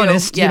to be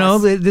Something's askew,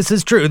 honest. You know, this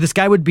is true. This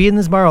guy would be in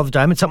this bar all the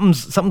time, and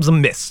something's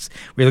amiss.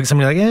 We look at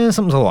somebody like,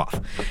 something's a little off.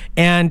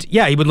 And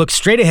yeah, he would look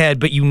straight ahead,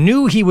 but you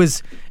knew he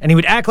was, and he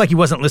would act like he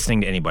wasn't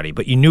listening to anybody,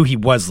 but you knew he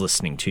was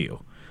listening to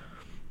you.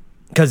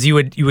 Because you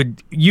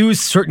would use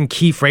certain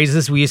key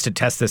phrases. We used to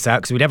test this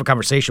out because we'd have a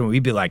conversation where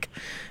we'd be like,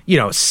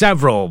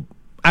 several,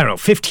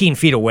 15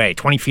 feet away,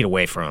 20 feet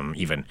away from him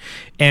even.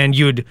 And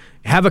you'd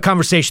have a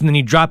conversation, then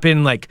you'd drop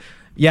in like,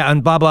 yeah,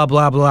 and blah, blah,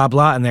 blah, blah,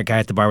 blah. And that guy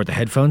at the bar with the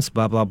headphones,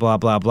 blah, blah, blah,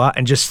 blah, blah.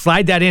 And just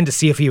slide that in to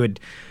see if he would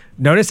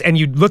notice. And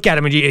you'd look at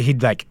him and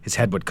he'd like, his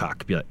head would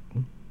cock. Be like,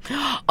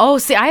 Oh,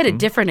 see, I had a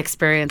different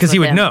experience. Because he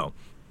would him. know.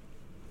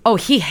 Oh,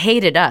 he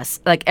hated us.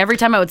 Like, every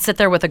time I would sit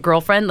there with a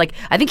girlfriend, like,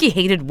 I think he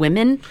hated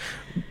women,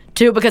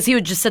 too, because he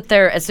would just sit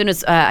there as soon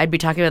as I'd be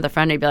talking with a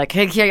friend, he'd be like,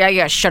 hey,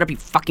 yeah, shut up, you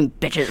fucking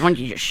bitches. Why don't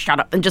you just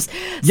shut up? And just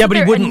yeah, but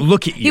he wouldn't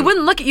look at you. He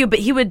wouldn't look at you, but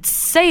he would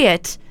say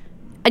it,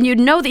 and you'd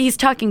know that he's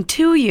talking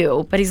to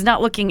you, but he's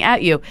not looking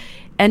at you.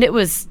 And it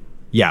was...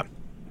 Yeah.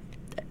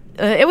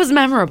 It was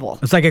memorable.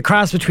 It's like a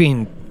cross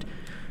between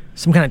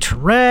some kind of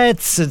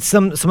Tourette's and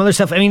some other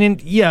stuff. I mean,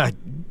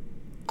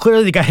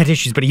 clearly the guy had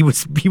issues, but he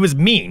was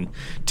mean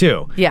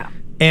too. Yeah.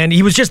 And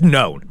he was just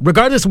known.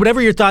 Regardless,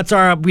 whatever your thoughts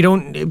are,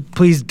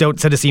 please don't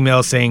send us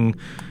emails saying,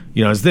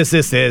 is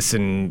this,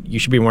 and you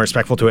should be more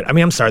respectful to it. I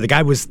mean, I'm sorry. The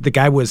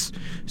guy was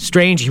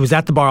strange. He was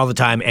at the bar all the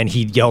time, and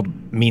he yelled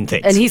mean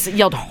things. And he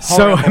yelled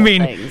horrible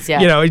things.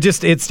 Yeah.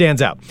 It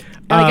stands out.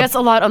 And I guess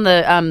a lot on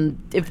the,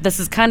 if this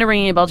is kind of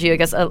ringing a bell to you, I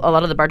guess a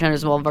lot of the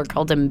bartenders will have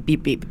called him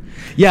Beep Beep.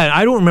 Yeah,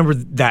 I don't remember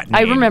that name.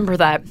 I remember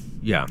that.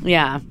 Yeah.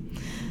 Yeah.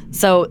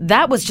 So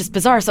that was just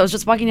bizarre. So I was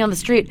just walking down the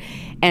street,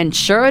 and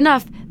sure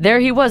enough, there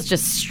he was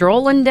just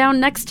strolling down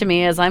next to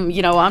me as I'm,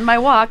 on my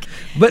walk.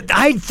 But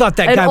I thought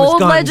that guy was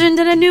gone. An old legend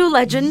and a new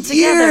legend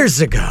together.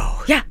 Years ago.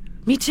 Yeah,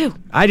 me too.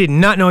 I did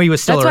not know he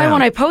was still around. That's why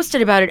when I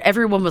posted about it,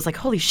 everyone was like,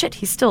 holy shit,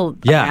 he's still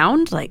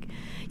around? Like,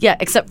 yeah,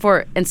 except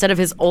for instead of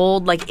his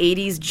old,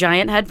 80s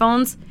giant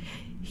headphones,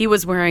 he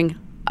was wearing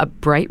a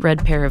bright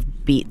red pair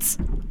of Beats.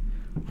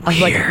 Of,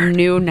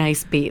 new,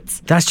 nice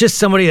Beats. That's just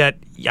somebody that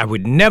I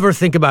would never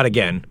think about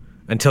again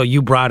until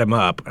you brought him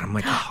up. And I'm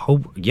like,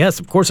 oh, yes,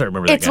 of course I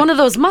remember that It's one of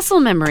those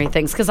muscle memory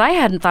things, because I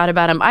hadn't thought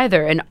about him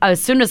either. And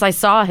as soon as I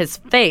saw his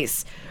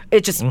face,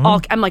 it just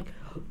I'm like,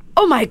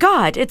 oh my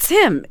God, it's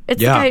him. It's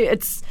the guy.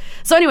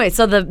 So anyway,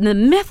 so the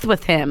myth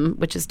with him,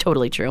 which is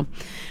totally true,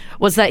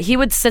 was that he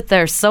would sit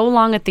there so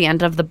long at the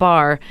end of the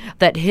bar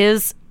that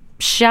his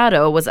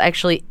shadow was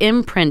actually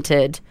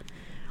imprinted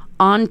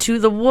onto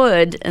the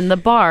wood in the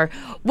bar,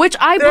 which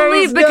I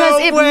believe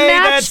because it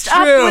matched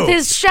up with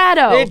his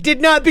shadow. It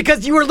did not,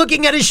 because you were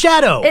looking at his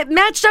shadow. It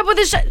matched up with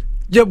his shadow.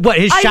 Yeah, what,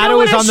 his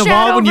shadow is on the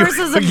wall when you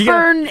versus a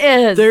burn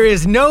is. There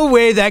is no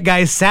way that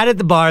guy sat at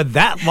the bar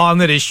that long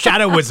that his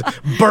shadow was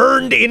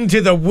burned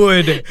into the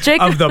wood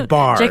of the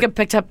bar. Jacob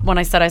picked up when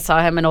I said I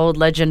saw him an old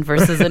legend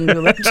versus a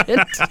new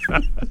legend.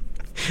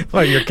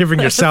 Well, you're giving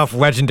yourself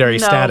legendary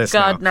status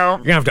now. No.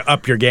 You're going to have to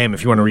up your game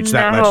if you want to reach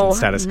that legend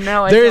status.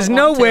 No, there is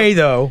no way,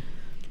 though,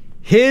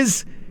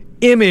 his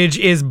image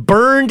is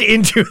burned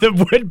into the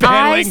wood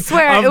paneling of the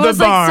bar. I swear, it was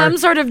like some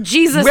sort of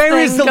Jesus Where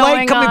thing is the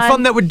light coming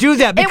from that would do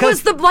that? It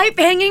was the light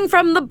hanging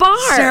from the bar.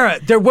 Sarah,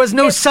 there was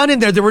no sun in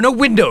there. There were no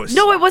windows.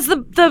 No, it was the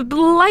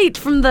light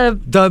from the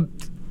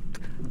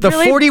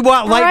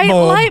 40-watt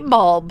light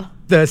bulb.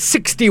 The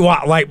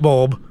 60-watt light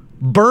bulb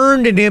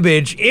burned an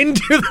image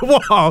into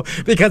the wall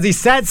because he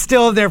sat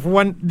still there for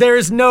one.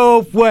 There's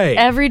no way.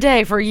 Every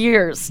day for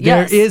years.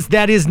 Yes.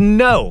 That is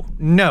no.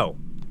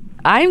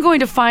 I'm going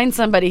to find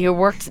somebody who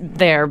worked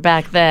there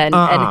back then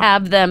and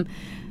have them.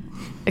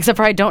 Except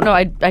for I don't know.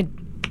 I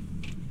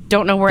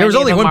don't know where any of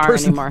them are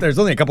anymore. There's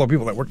only a couple of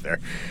people that work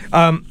there,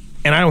 and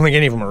I don't think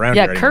any of them are around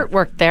here anymore. Kurt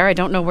worked there. I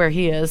don't know where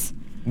he is.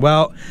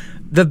 Well,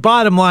 the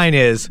bottom line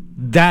is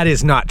that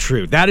is not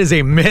true. That is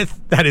a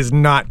myth. That is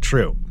not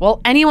true.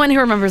 Well, anyone who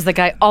remembers the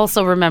guy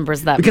also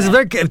remembers that because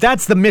myth. If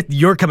that's the myth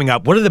you're coming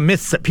up, what are the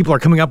myths that people are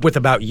coming up with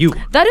about you?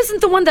 That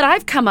isn't the one that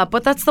I've come up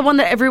with. That's the one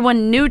that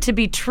everyone knew to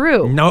be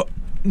true.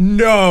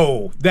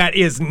 No, that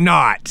is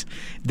not.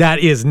 That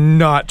is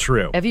not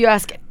true. If you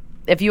ask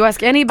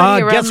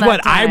anybody around guess that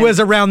what? time, I was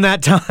around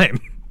that time.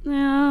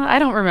 I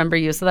don't remember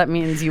you, so that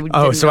means you.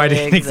 Oh, didn't so really I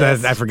didn't exist.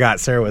 think that. I forgot.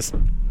 Sarah was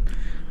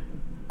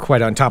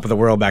quite on top of the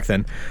world back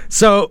then.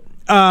 So,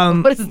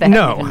 what does that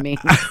even mean?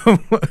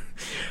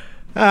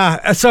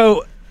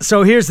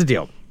 So here's the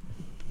deal.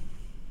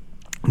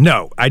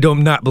 No, I do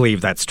not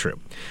believe that's true.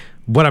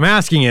 What I'm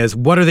asking is,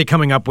 what are they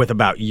coming up with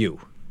about you?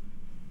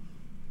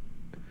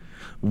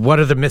 What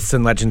are the myths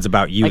and legends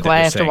about you? Like why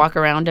I have to walk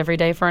around every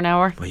day for an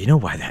hour? Well, you know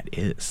why that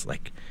is.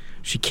 Like,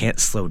 she can't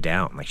slow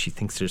down. Like, she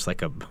thinks there's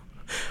like a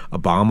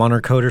bomb on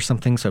her coat or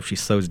something. So if she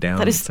slows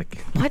down, it's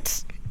like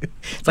what?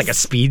 It's like a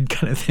speed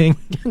kind of thing.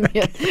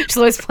 Yeah. She's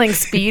always playing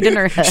speed in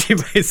her head. She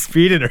plays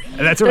speed in her head.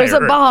 That's what There's I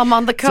heard. a bomb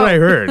on the coat. That's what I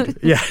heard.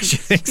 Yeah, she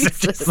thinks if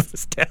she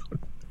slows down,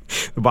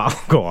 the bomb will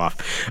go off.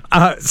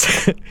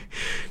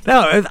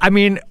 No, I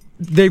mean,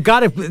 they're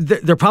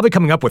probably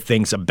coming up with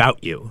things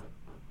about you.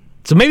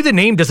 So maybe the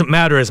name doesn't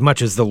matter as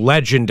much as the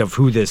legend of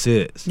who this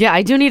is. Yeah,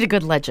 I do need a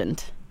good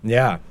legend.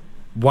 Yeah.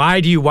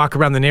 Why do you walk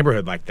around the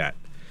neighborhood like that?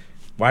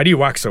 Why do you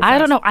walk so fast? I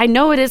don't know. I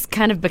know it is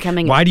kind of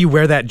becoming... Why do you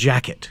wear that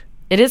jacket?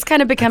 It is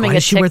kind of becoming why a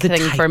does she wear tick the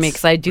thing for me tights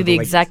because I do or the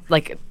the exact,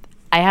 like,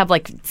 I have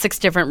like 6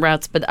 different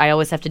routes, but I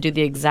always have to do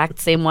the exact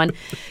same one.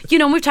 You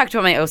know, we've talked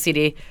about my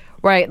OCD,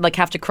 where I like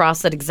have to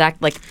cross that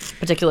exact, like,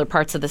 particular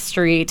parts of the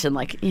street and,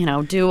 like, you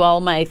know, do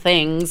all my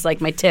things, like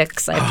my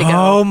ticks. I have to go.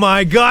 Oh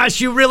my gosh,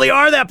 you really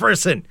are that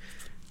person.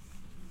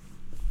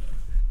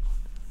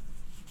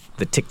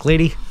 The tick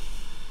lady?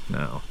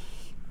 No.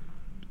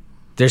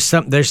 There's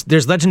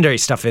legendary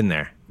stuff in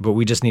there, but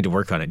we just need to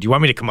work on it. Do you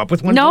want me to come up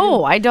with one?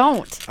 No, I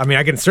don't. I mean,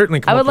 I can certainly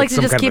come I up would like with to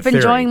some just kind keep of a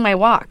theory. enjoying my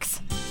walks.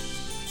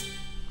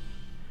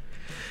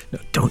 No,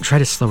 don't try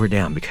to slow her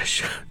down because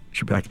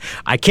she'll be like,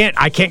 I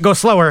can't go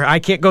slower. I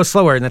can't go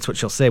slower. And that's what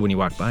she'll say when you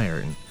walk by her.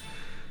 And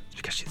it's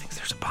because she thinks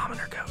there's a bomb in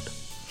her coat.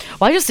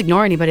 Well, I just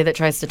ignore anybody that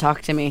tries to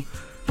talk to me.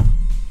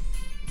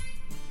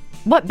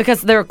 What?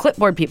 Because there are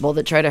clipboard people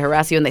that try to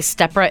harass you and they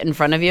step right in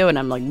front of you and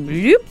I'm like,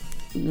 nope,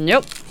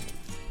 nope,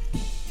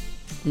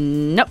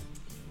 nope.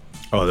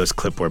 Oh, those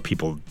clipboard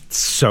people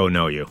so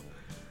know you.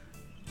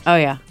 Oh,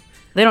 yeah.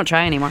 They don't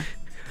try anymore.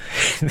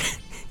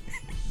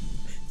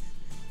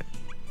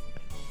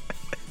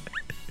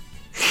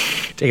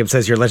 Jacob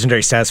says your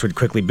legendary status would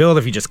quickly build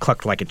if you just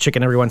clucked like a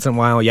chicken every once in a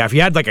while. Yeah, if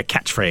you had like a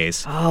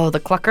catchphrase. Oh, the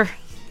clucker.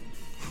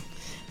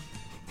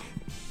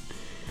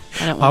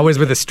 Always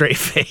with a straight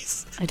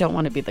face. I don't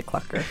want to be the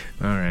clucker.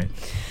 All right,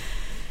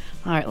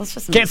 let's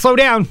just... Can't slow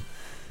down.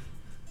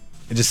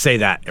 And just say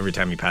that every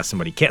time you pass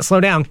somebody. Can't slow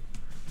down. And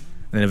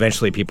then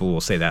eventually people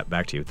will say that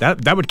back to you.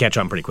 That would catch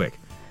on pretty quick.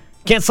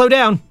 Can't slow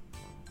down.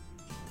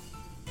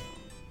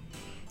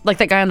 Like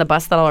that guy on the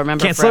bus that I'll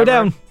remember Can't forever. slow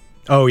down.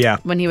 Oh, yeah.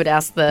 When he would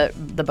ask the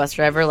bus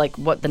driver, like,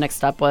 what the next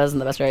stop was,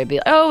 and the bus driver would be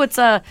like, oh, it's,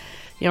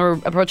 we're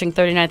approaching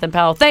 39th and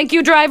Powell. Thank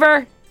you,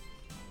 driver!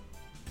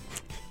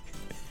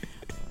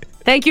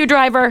 Thank you,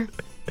 driver!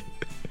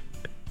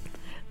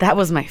 That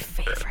was my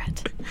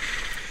favorite.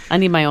 I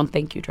need my own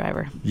thank you,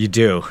 driver. You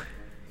do.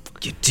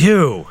 You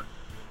do.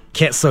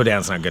 Can't slow down.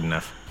 It's not good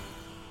enough.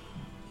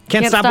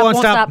 Can't stop, won't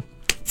stop.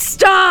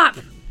 Stop!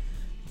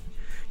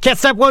 Can't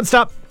stop, won't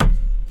stop.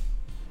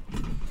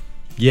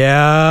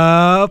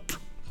 Yep.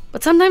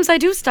 But sometimes I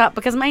do stop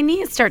because my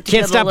knees start to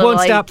Can't get stop, a little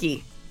won't stop.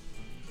 achy.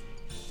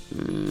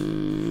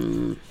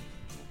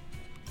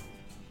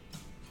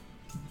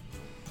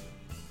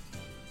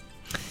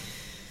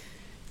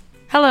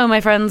 Hello,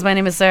 my friends. My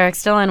name is Sarah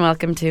Still, and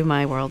welcome to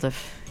my world of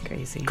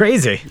crazy.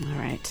 Crazy. All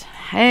right.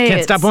 Hey,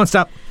 Can't stop, won't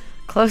stop.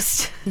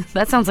 Close.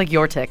 That sounds like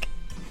your tick.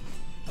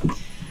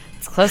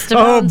 It's close to.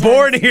 Oh, Valentine's.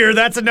 born here.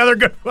 That's another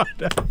good one.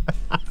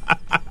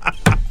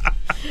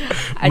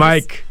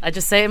 Mike. I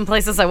just say it in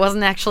places I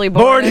wasn't actually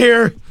born. Born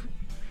here.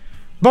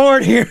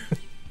 Born here.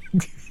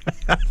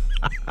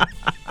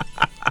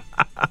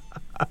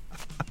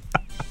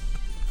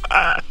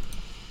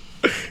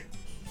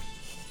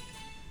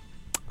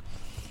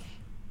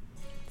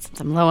 Since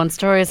I'm low on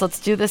stories, let's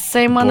do the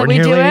same one Born that we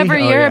here, do lady?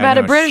 every Oh, year yeah, about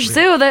no, a British sweet.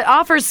 zoo that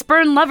offers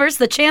spurned lovers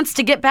the chance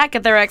to get back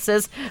at their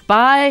exes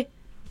by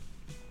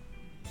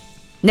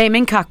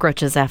naming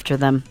cockroaches after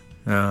them.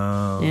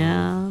 Oh.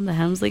 Yeah, the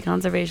Hemsley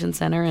Conservation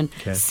Centre in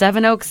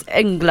Sevenoaks,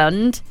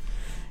 England,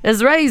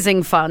 is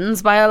raising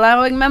funds by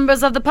allowing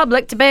members of the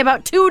public to pay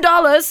about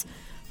 $2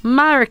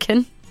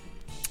 American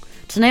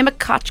to name a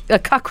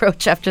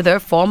cockroach after their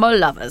former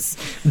lovers.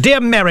 Dear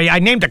Mary, I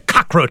named a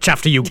cockroach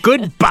after you.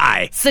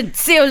 Goodbye.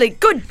 Sincerely,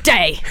 good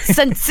day.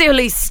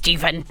 Sincerely,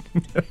 Stephen.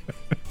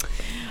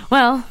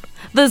 Well,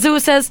 the zoo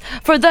says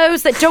for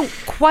those that don't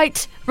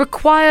quite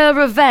require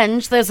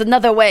revenge, there's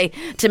another way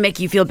to make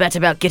you feel better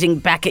about getting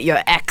back at your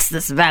ex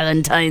this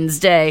Valentine's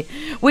Day.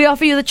 We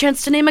offer you the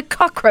chance to name a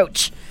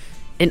cockroach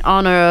in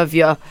honor of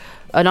your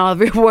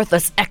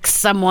worthless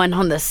ex-someone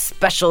on this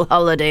special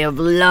holiday of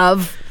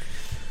love.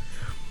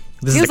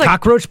 This He is was a like-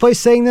 cockroach place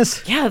saying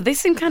this? Yeah, they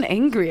seem kind of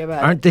angry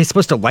about Aren't it. they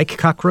supposed to like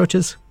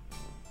cockroaches?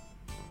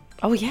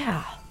 Oh,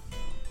 yeah.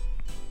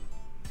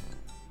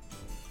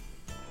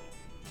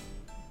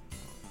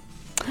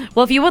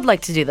 Well, if you would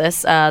like to do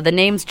this, the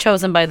names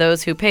chosen by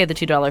those who pay the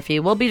 $2 fee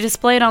will be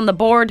displayed on the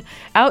board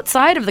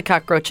outside of the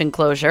cockroach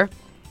enclosure,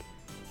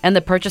 and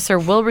the purchaser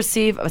will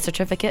receive a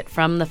certificate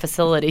from the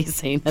facility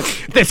saying that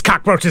This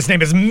cockroach's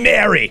name is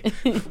Mary.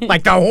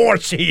 Like the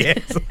horse she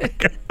is.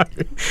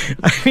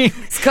 I mean,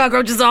 this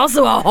cockroach is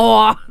also a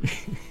whore.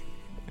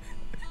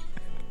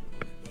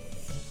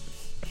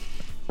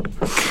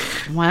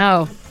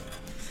 Wow.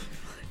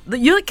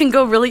 You can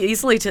go really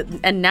easily to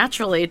and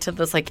naturally to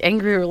this like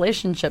angry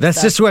relationship. that's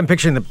stuff. just who I'm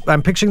picturing.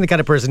 I'm picturing the kind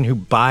of person who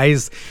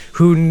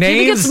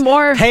names, it's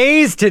more-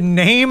 pays to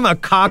name a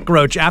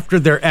cockroach after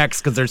their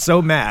ex because they're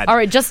so mad. All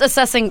right, just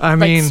assessing I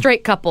mean-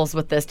 straight couples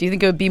with this. Do you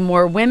think it would be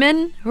more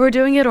women who are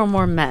doing it or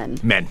more men?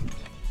 Men.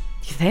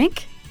 You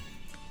think?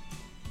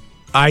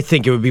 I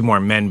think it would be more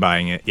men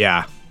buying it.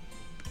 Yeah.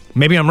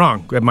 Maybe I'm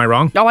wrong. Am I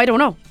wrong? Oh, I don't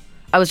know.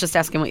 I was just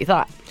asking what you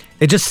thought.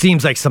 It just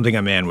seems like something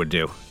a man would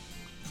do.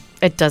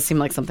 It does seem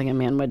like something a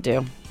man would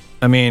do.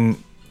 I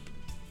mean,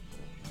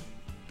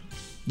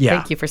 Yeah.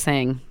 Thank you for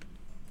saying.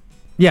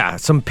 Yeah,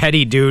 some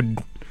petty dude.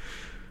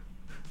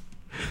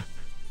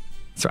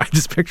 Sorry, I'm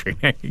just picturing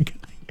a guy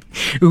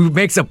who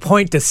makes a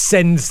point to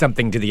send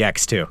something to the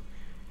ex, too.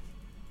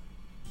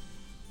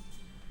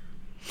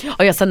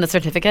 Oh, yeah, send the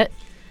certificate.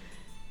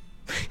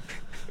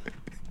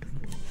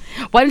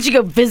 Why don't you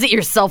go visit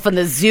yourself in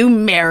the zoo,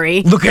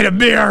 Mary? Look at a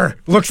mirror.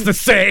 Looks the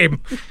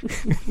same.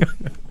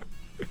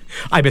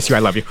 I miss you. I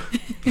love you.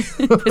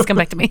 Please come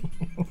back to me.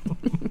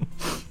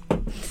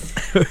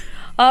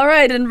 All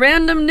right, and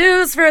random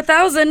news for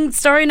 1,000,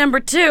 story number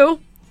 2.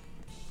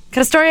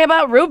 Got a story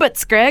about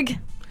robots, Greg.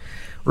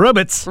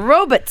 Robots.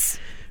 Robots.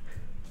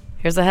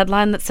 Here's a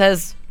headline that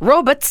says,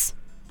 robots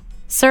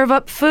serve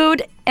up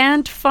food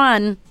and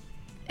fun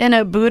in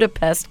a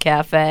Budapest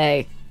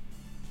cafe.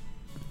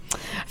 I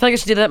feel like I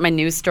should do that in my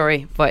news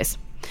story voice.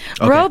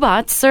 Okay.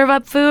 Robots serve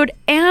up food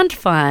and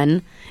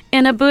fun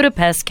in a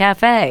Budapest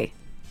cafe.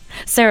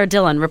 Sarah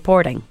Dillon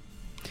reporting.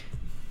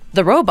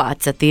 The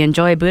robots at the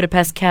Enjoy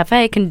Budapest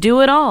Cafe can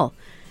do it all.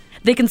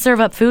 They can serve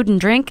up food and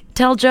drink,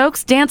 tell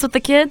jokes, dance with the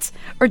kids,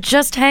 or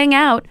just hang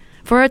out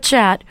for a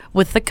chat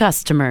with the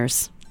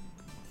customers.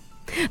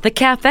 The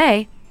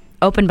cafe,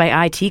 opened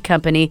by IT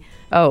company...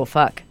 Oh,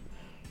 fuck.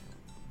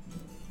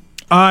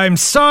 I'm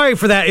sorry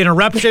for that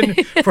interruption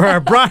for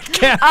our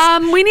broadcast.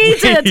 We need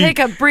to take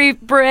a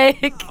brief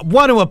break.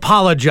 Want to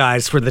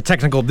apologize for the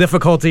technical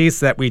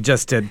difficulties that we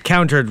just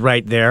encountered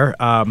right there.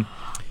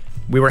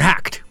 We were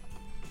hacked.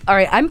 All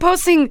right, I'm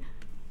posting...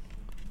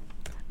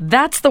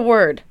 That's the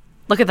word.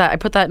 Look at that. I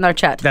put that in our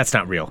chat. That's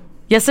not real.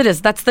 Yes, it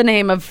is. That's the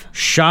name of...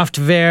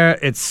 Software.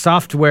 It's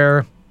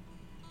software...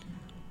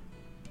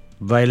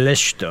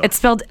 Weilesto. It's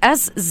spelled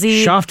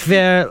S-Z...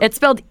 Software... It's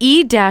spelled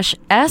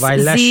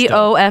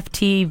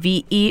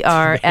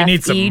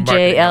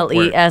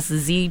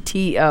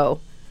E-S-Z-O-F-T-V-E-R-F-E-J-L-E-S-Z-T-O.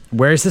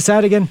 Where is this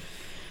at again?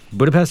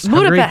 Budapest?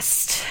 Hungary?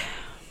 Budapest.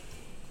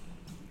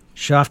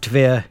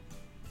 Software...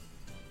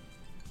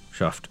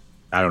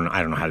 I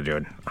don't know how to do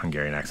a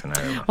Hungarian accent.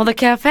 I don't know. Well, the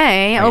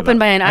cafe, opened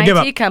by an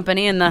IT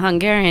company in the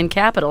Hungarian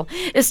capital,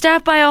 is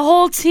staffed by a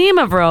whole team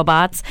of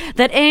robots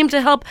that aim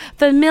to help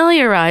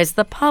familiarize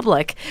the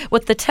public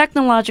with the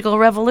technological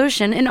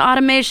revolution in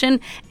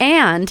automation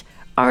and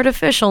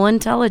artificial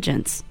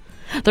intelligence.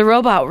 The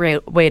robot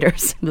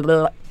waiters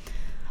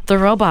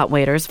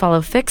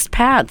follow fixed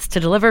paths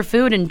to deliver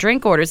food and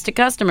drink orders to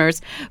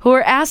customers who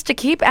are asked to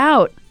keep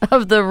out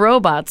of the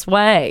robot's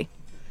way.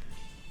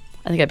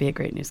 I think I'd be a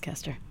great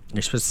newscaster.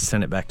 You're supposed to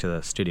send it back to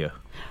the studio.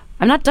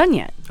 I'm not done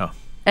yet. Oh.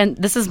 And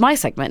this is my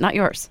segment, not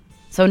yours.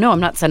 So no, I'm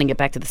not sending it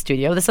back to the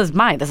studio. This is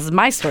my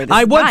story.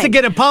 I once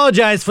again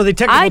apologize for the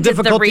technical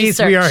difficulties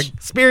we are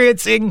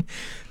experiencing.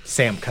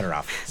 Sam, cut her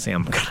off.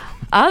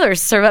 Others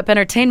serve up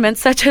entertainment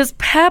such as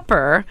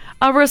Pepper,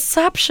 a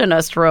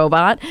receptionist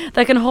robot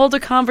that can hold a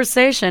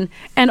conversation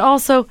and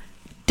also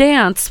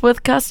dance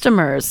with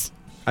customers.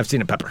 I've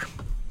seen a Pepper.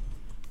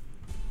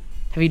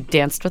 Have you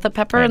danced with a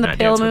Pepper in the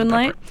pale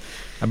moonlight?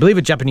 I believe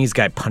a Japanese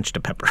guy punched a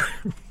Pepper.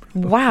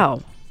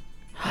 Wow.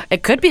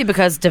 It could be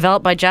because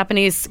developed by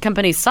Japanese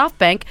company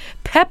SoftBank,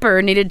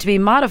 Pepper needed to be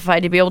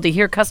modified to be able to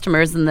hear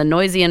customers in the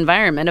noisy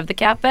environment of the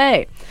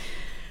cafe.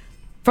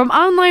 From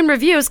online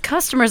reviews,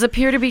 customers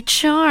appear to be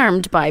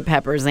charmed by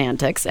Pepper's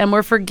antics and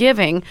were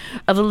forgiving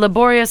of the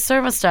laborious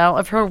service style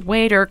of her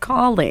waiter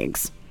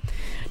colleagues.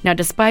 Now,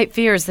 despite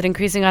fears that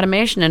increasing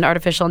automation and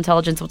artificial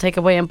intelligence will take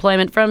away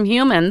employment from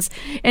humans,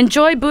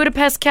 Enjoy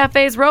Budapest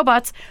Cafe's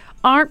robots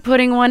aren't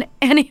putting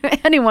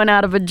anyone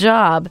out of a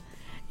job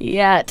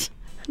yet.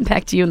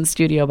 Back to you in the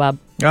studio, Bob.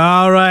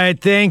 All right,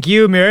 thank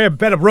you, Mary. I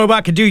bet a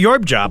robot could do your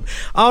job.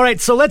 All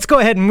right, so let's go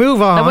ahead and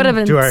move on. That would have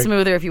been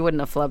smoother if you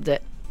wouldn't have flubbed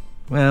it.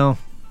 Well,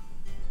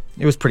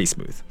 it was pretty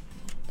smooth.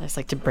 I just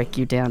like to break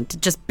you down, to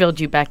just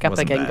build you back up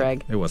again, bad.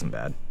 Greg. It wasn't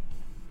bad.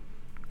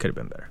 Could have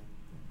been better.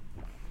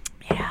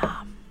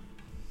 Yeah.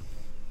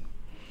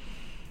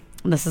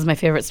 This is my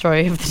favorite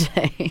story of the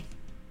day.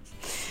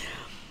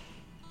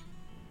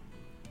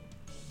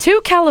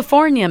 2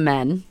 California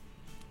men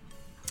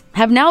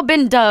have now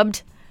been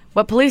dubbed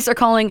what police are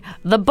calling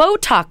the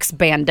Botox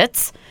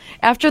Bandits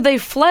after they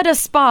fled a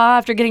spa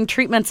after getting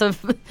treatments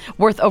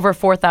worth over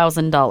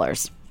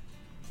 $4,000.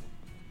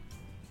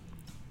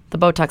 The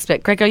Botox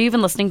bit. Greg, are you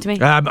even listening to me?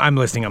 I'm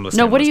listening.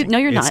 No, what do you? No,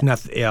 you're not. It's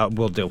nothing. Yeah,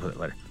 we'll deal with it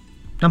later.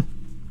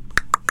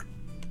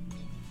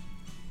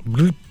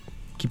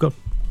 Keep going.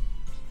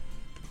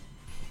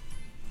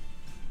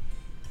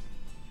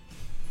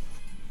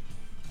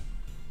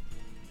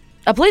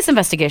 A police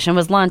investigation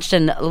was launched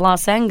in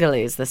Los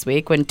Angeles this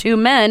week when 2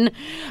 men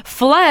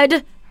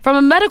fled from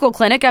a medical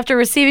clinic after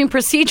receiving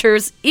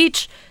procedures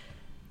each,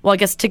 well, I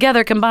guess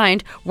together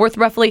combined, worth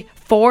roughly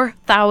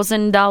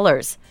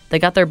 $4,000. They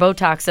got their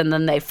Botox and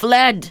then they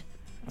fled.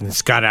 And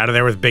just got out of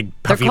there with big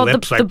puffy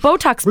lips. The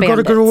Botox Bandits. We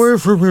gotta get away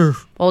from here.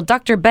 Well,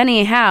 Dr.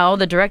 Benny Howe,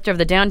 the director of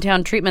the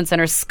Downtown Treatment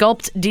Center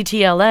Sculpt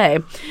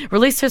DTLA,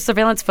 released his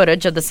surveillance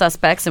footage of the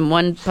suspects. In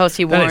one post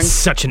he warned... That is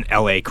such an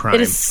L.A. crime.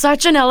 It is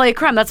such an L.A.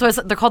 crime. That's why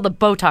they're called the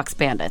Botox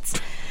Bandits.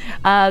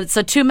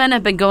 So 2 men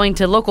have been going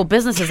to local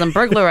businesses and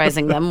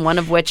burglarizing them, one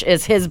of which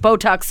is his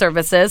Botox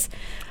services.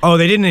 Oh,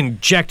 they didn't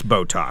inject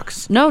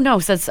Botox. No.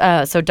 Says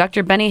so.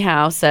 Dr. Benny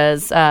Howe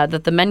says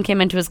that the men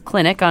came into his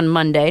clinic on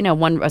Monday. Now,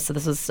 so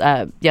this was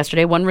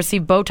yesterday. One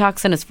received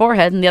Botox in his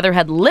forehead, and the other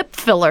had lip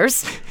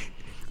fillers.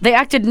 They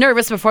acted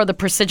nervous before the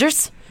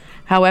procedures.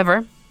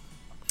 However,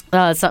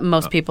 something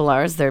most people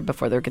are is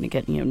before they're going to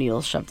get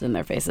needles shoved in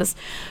their faces.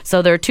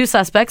 So there are 2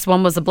 suspects.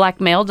 One was a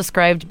black male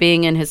described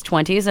being in his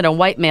 20s, and a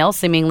white male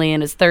seemingly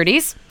in his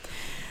 30s.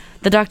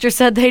 The doctor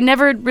said they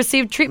never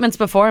received treatments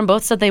before, and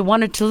both said they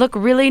wanted to look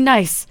really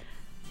nice.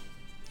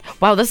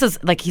 Wow, this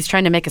is like he's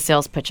trying to make a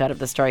sales pitch out of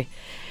this story.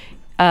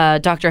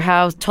 Dr.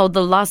 Howe told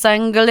the Los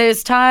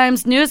Angeles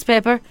Times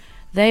newspaper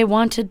they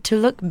wanted to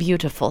look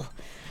beautiful.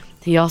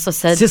 He also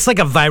said... Is this like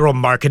a viral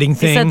marketing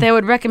thing? He said they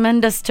would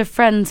recommend us to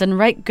friends and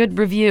write good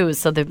reviews,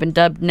 so they've been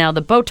dubbed now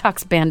the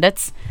Botox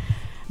Bandits.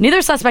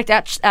 Neither suspect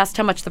asked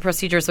how much the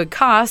procedures would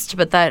cost,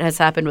 but that has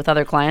happened with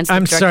other clients.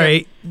 I'm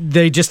sorry,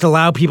 they just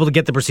allow people to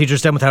get the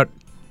procedures done without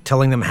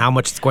telling them how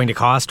much it's going to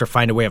cost or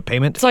find a way of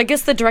payment? So I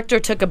guess the director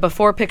took a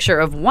before picture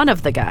of one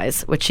of the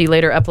guys, which he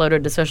later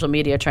uploaded to social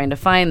media trying to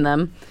find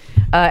them.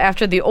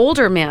 After the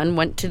older man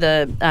went to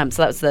the,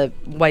 so that was the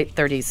white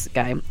 30s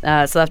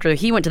guy. So after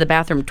he went to the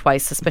bathroom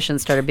twice,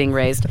 suspicions started being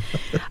raised.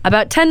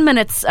 About 10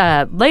 minutes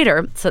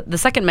later, so the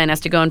second man has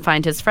to go and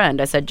find his friend.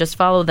 I said, just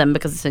follow them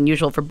because it's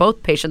unusual for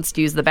both patients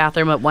to use the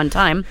bathroom at one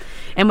time.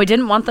 And we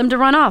didn't want them to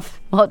run off.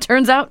 Well, it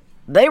turns out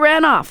they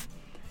ran off.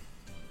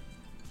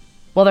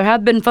 Well, there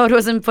have been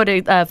photos and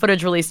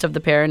footage released of the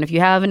pair, and if you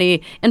have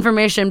any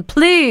information,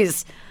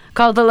 please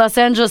call the Los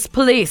Angeles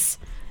police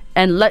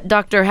and let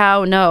Dr.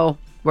 Howe know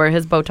where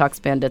his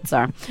Botox bandits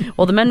are.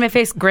 Well, the men may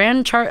face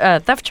grand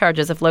theft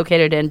charges if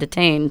located and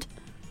detained.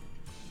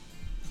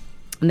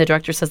 And the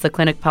director says the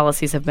clinic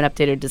policies have been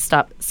updated to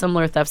stop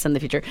similar thefts in the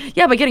future.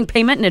 Yeah, by getting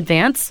payment in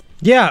advance.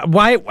 Yeah,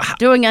 why?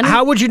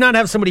 How would you not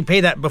have somebody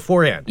pay that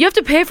beforehand? You have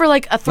to pay for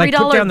like a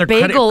 $3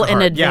 bagel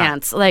in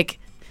advance. Yeah. Like,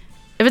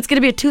 if it's going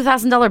to be a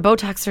 $2,000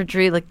 Botox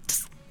surgery, like,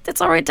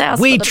 it's all right to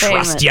ask we for the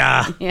payment. trust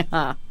ya.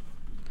 Yeah.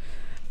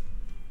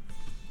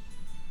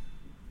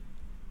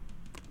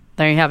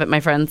 There you have it, my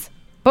friends.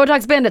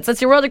 Botox Bandits,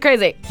 that's your world of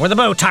crazy. We're the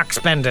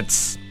Botox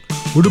Bandits.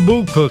 We're the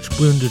Botox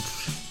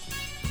Bandits.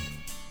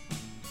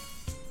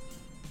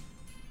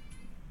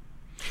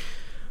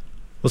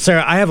 Well,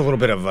 Sarah, I have a little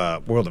bit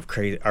of World of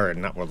Crazy, or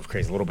not World of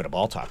Crazy, a little bit of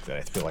ball talk that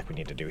I feel like we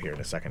need to do here in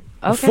a second.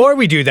 Okay. Before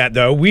we do that,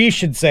 though, we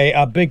should say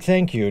a big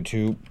thank you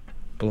to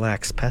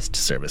Black's Pest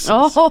Services.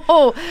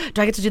 Oh,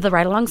 do I get to do the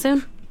ride-along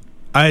soon?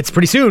 It's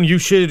pretty soon. You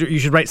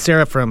should write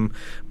Sarah from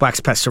Black's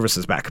Pest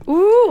Services back.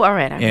 Ooh, all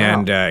right.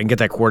 And get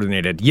that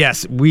coordinated.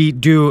 Yes, we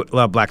do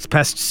love Black's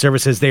Pest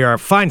Services. They are a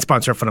fine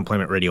sponsor of Fun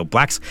Employment Radio.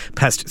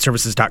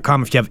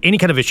 Black'sPestServices.com. If you have any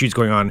kind of issues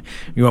going on,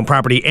 you own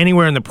property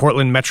anywhere in the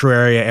Portland metro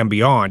area and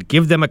beyond,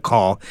 give them a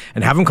call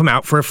and have them come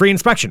out for a free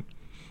inspection.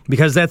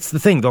 Because that's the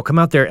thing. They'll come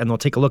out there and they'll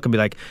take a look and be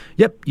like,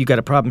 yep, you got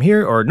a problem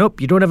here, or nope,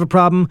 you don't have a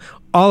problem.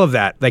 All of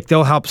that. Like,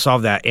 they'll help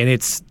solve that,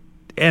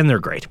 and they're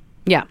great.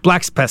 Yeah.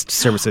 Black's Pest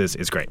Services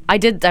is great.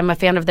 I'm a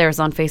fan of theirs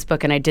on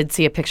Facebook, and I did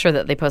see a picture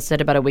that they posted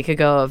about a week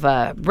ago of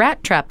a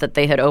rat trap that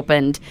they had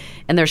opened,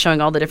 and they're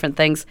showing all the different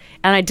things.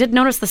 And I did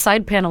notice the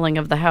side paneling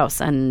of the house,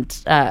 and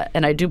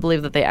I do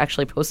believe that they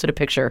actually posted a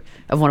picture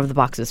of one of the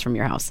boxes from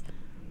your house.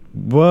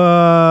 What?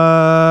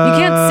 You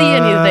can't see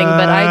anything,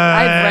 but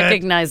I've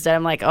recognized it.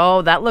 I'm like,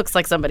 oh, that looks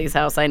like somebody's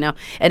house. I know.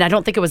 And I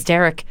don't think it was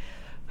Derek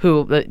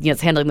who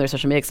is handling their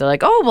social media. So they're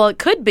like, oh, well, it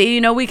could be.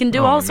 We can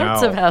do all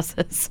sorts of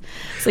houses.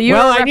 So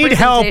I need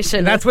help.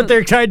 That's what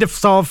they're trying to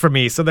solve for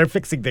me. So they're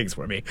fixing things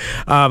for me.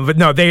 But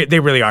no, they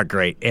really are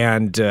great.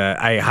 And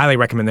I highly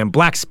recommend them.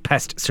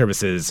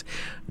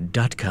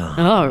 Black'sPestServices.com.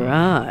 All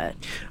right.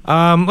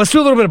 Let's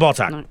do a little bit of ball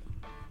talk.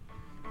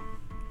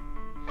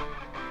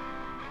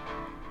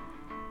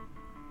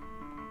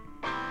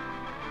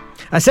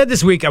 I said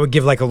this week I would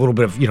give like a little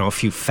bit of, a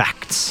few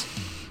facts.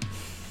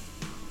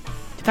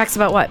 Facts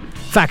about what?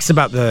 Facts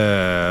about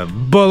the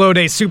Bolo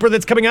Day Super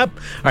that's coming up.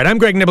 All right, I'm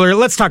Greg Nibbler.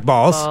 Let's talk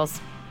balls.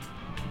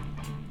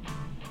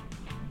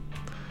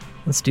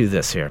 Let's do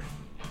this here.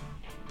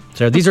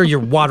 So these are your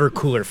water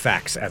cooler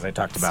facts, as I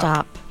talked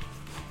about.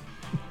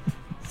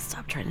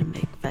 Stop trying to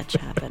make fetch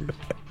happen.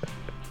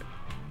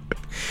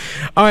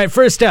 All right,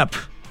 first up.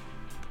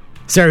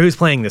 Sarah, who's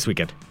playing this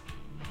weekend?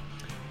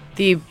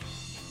 The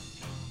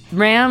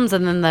Rams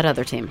and then that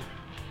other team.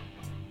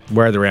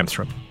 Where are the Rams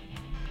from?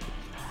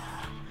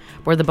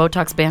 Where the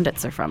Botox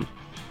Bandits are from.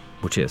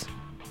 Which is?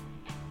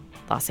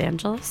 Los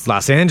Angeles.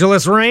 Los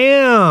Angeles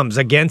Rams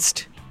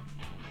against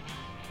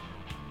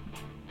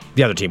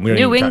the other team.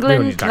 New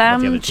England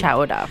Clam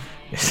Chowder.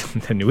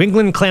 The New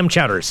England Clam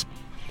Chowders.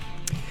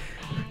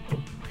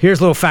 Here's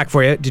a little fact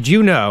for you. Did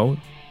you know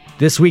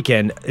this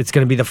weekend it's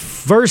going to be the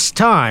first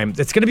time,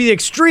 it's going to be the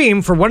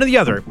extreme for one or the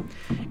other.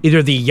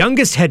 Either the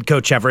youngest head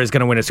coach ever is going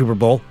to win a Super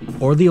Bowl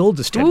or the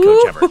oldest head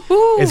coach ever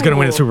is going to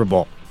win a Super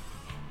Bowl.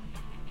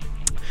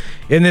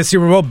 In this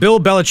Super Bowl, Bill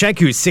Belichick,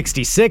 who's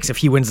 66. If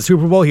he wins the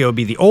Super Bowl, he'll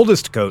be the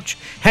oldest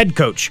head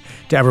coach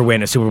to ever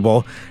win a Super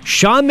Bowl.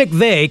 Sean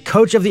McVay,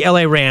 coach of the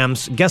LA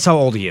Rams. Guess how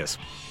old he is?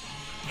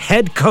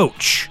 Head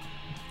coach.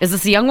 Is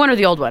this the young one or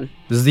the old one?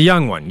 This is the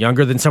young one.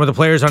 Younger than some of the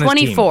players on his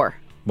team. 24.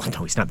 Well, no,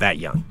 he's not that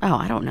young. Oh,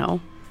 I don't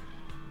know.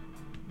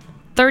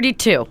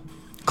 32.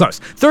 Close.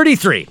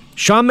 33.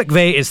 Sean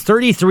McVay is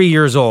 33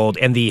 years old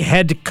and the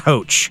head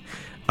coach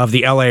of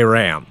the LA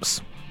Rams.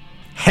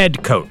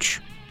 Head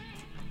coach.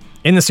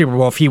 In the Super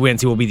Bowl, if he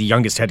wins, he will be the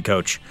youngest head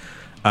coach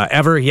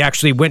ever. He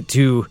actually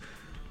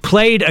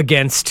played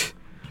against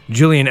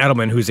Julian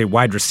Edelman, who's a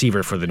wide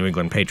receiver for the New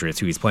England Patriots,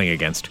 who he's playing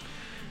against.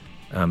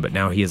 But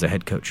now he is a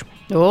head coach.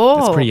 Oh,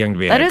 that's pretty young to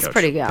be a head coach. That is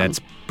pretty young. That's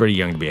pretty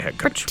young to be a head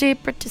coach.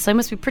 Pretty. So he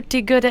must be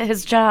pretty good at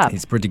his job.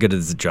 He's pretty good at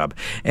his job.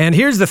 And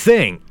here's the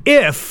thing.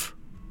 If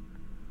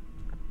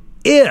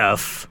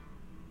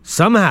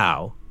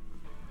somehow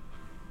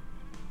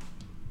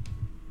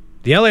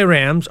the LA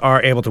Rams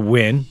are able to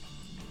win,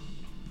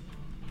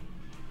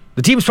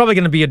 the team's probably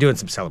going to be doing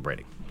some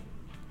celebrating.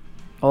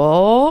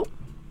 Oh.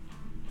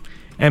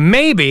 And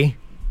maybe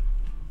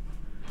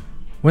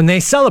when they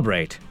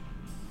celebrate,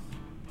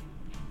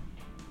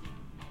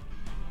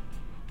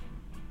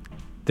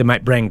 they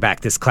might bring back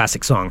this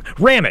classic song,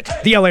 Ram It,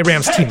 the LA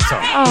Rams team song.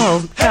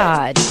 Oh,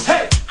 God.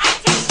 Hey,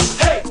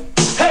 hey,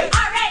 hey,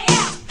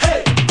 R-A-M.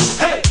 Hey,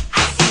 hey,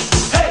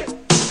 hey,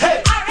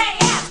 hey,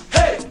 R-A-M.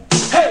 Hey,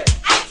 hey,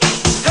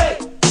 hey,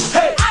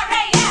 hey,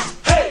 R-A-M.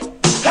 Hey,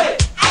 hey,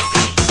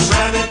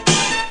 ram it.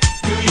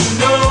 Do you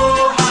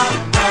know how to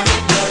ram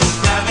it? Let's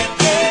ram it,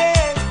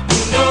 yeah. We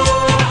know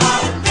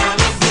how to ram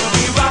it. We'll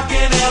be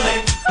rockin'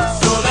 LA,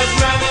 so let's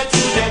ram it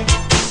today.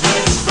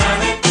 Let's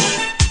ram it.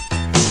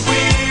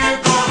 We're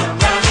gonna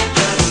ram it.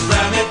 Let's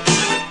ram it.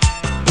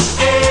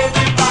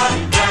 Everybody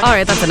ram it. All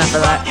right, that's enough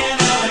of that.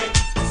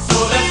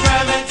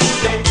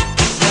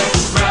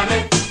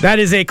 That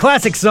is a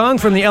classic song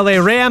from the LA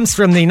Rams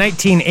from the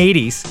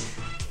 1980s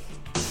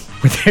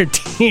with their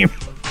team.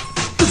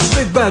 This is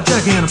Big Bad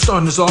Jackie and I'm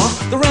starting this off.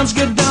 The Rams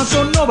get down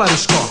so nobody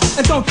scoff.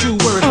 And don't you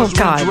worry, Oh, cause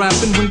God. Rams are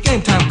rapping. When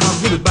game time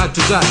comes, we'll be back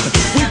to Jackson.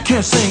 We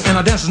can't sing and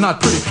our dance is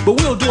not pretty, but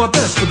we'll do our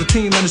best for the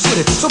team and the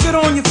city. So get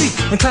on your feet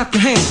and clap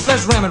your hands.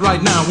 Let's ram it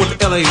right now with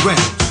the LA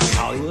Rams.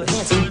 Hollywood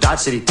handsome,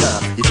 Dodge City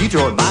tough. If you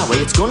throw it my way,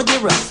 it's gonna get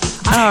rough.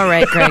 All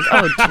right, Greg.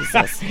 Oh,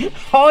 Jesus.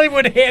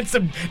 Hollywood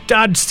handsome,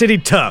 Dodge City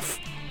tough.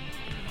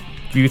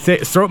 If you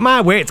throw it my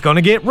way, it's going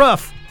to get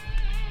rough.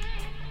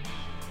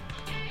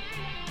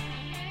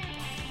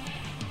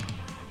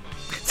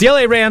 It's the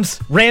LA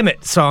Rams Ram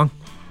It song.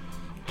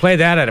 Play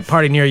that at a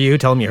party near you.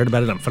 Tell them you heard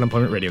about it on Fun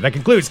Employment Radio. That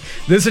concludes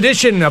this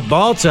edition of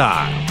Ball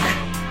Talk.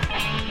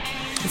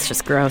 It's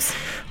just gross.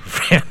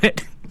 Ram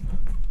it.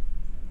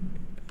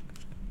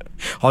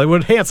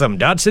 Hollywood handsome,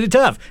 Dodge City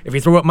tough. If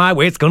you throw it my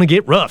way, it's going to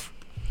get rough.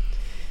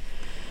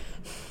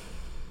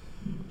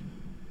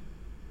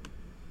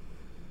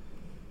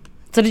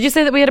 So did you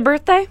say that we had a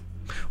birthday?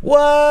 What?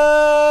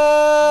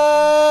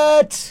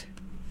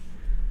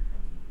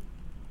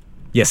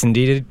 Yes,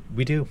 indeed,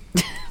 we do.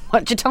 Why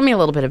don't you tell me a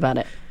little bit about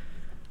it?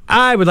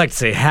 I would like to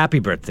say happy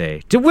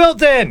birthday to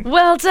Wilton.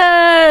 Wilton!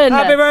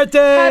 Happy birthday!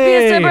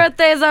 Happiest of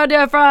birthdays, our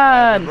dear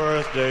friend!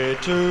 Birthday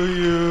to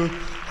you.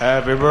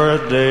 Happy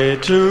birthday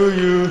to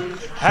you.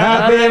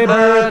 Happy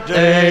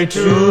birthday to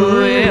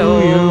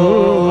you.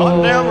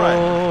 Oh, damn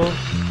right.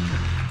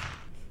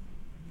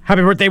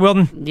 Happy birthday,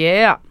 Wilton.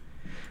 Yeah.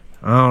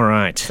 All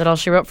right. Is that all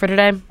she wrote for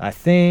today? I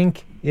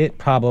think it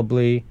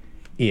probably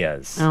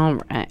is. All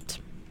right.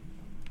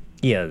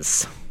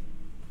 Is.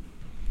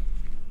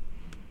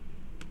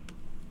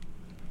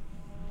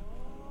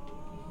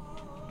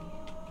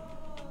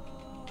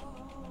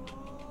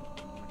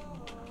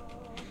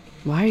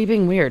 Why are you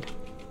being weird?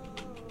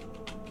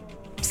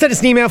 Send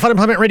us an email,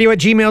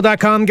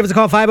 funemploymentradio@gmail.com. Give us a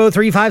call,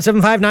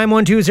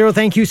 503-575-9120.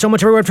 Thank you so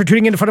much, everyone, for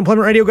tuning in to Fun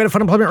Employment Radio. Go to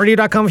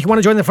funemploymentradio.com if you want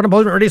to join the Fun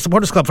Employment Radio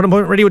Supporters Club.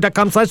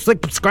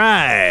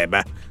 funemploymentradio.com/subscribe.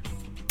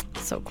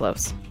 So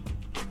close.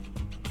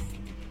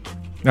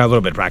 A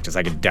little bit of practice.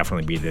 I could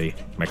definitely be the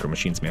Micro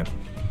Machines man.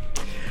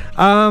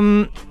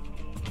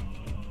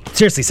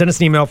 Seriously, send us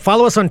an email.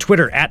 Follow us on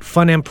Twitter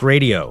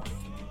 @FunEmpRadio.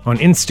 On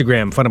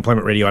Instagram, Fun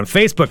Employment Radio. On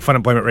Facebook, Fun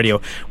Employment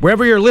Radio.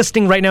 Wherever you're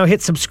listening right now, hit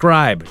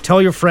subscribe.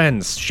 Tell your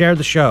friends. Share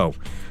the show.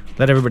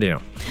 Let everybody know.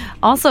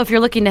 Also, if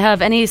you're looking to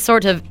have any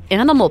sort of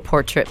animal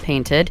portrait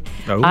painted,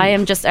 Oh. I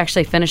am just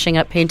actually finishing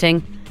up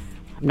painting,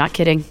 I'm not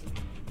kidding,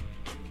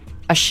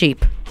 a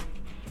sheep.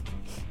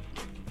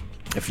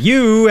 If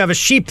you have a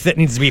sheep that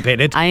needs to be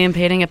painted, I am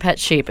painting a pet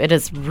sheep. It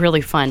is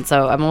really fun.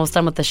 So I'm almost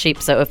done with the sheep.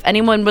 So if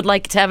anyone would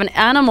like to have an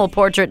animal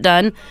portrait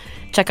done,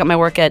 check out my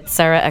work at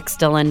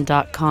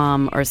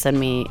sarahxdillon.com or send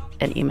me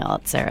an email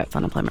at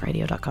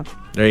sarah@funemploymentradio.com.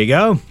 there you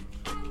go.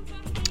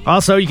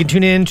 Also, you can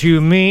tune in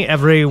to me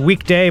every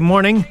weekday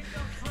morning,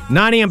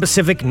 9 a.m.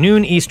 Pacific,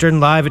 noon Eastern,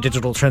 live at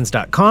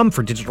digitaltrends.com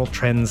for Digital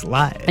Trends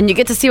Live. And you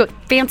get to see what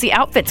fancy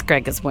outfits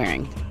Greg is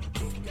wearing.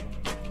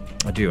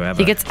 I do have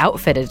He gets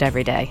outfitted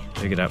every day.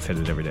 I get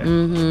outfitted every day.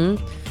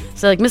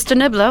 So like, Mr.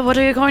 Nibbler, what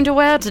are you going to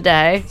wear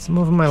today? Some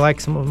of them I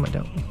like, some of them I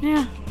don't.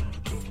 Yeah.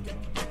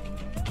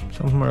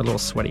 Some of them are a little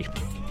sweaty.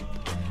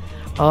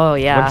 Oh,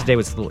 yeah. One today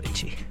was a little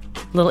itchy.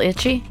 Little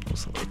itchy? It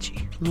was a little itchy.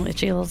 A little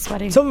itchy, a little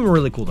sweaty? Some of them are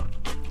really cool, though.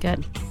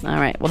 Good. All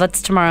right. Well,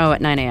 that's tomorrow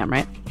at 9 a.m.,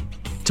 right?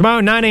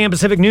 Tomorrow, 9 a.m.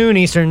 Pacific, noon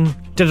Eastern,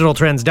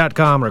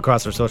 digitaltrends.com or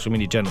across our social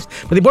media channels.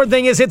 But the important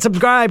thing is hit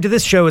subscribe to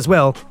this show as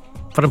well,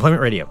 Fun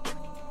Employment Radio.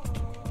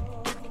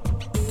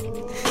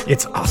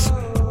 It's awesome.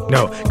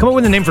 No, come up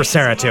with a name for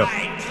Sarah, too.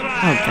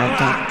 Oh,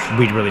 God,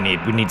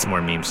 We need some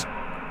more memes.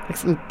 like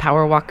some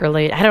Power Walker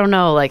late. I don't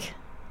know, like...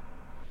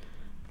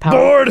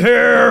 Bored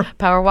here!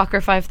 Power Walker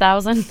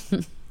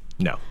 5000?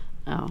 No.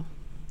 Oh.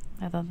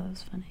 I thought that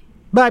was funny.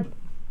 Bye.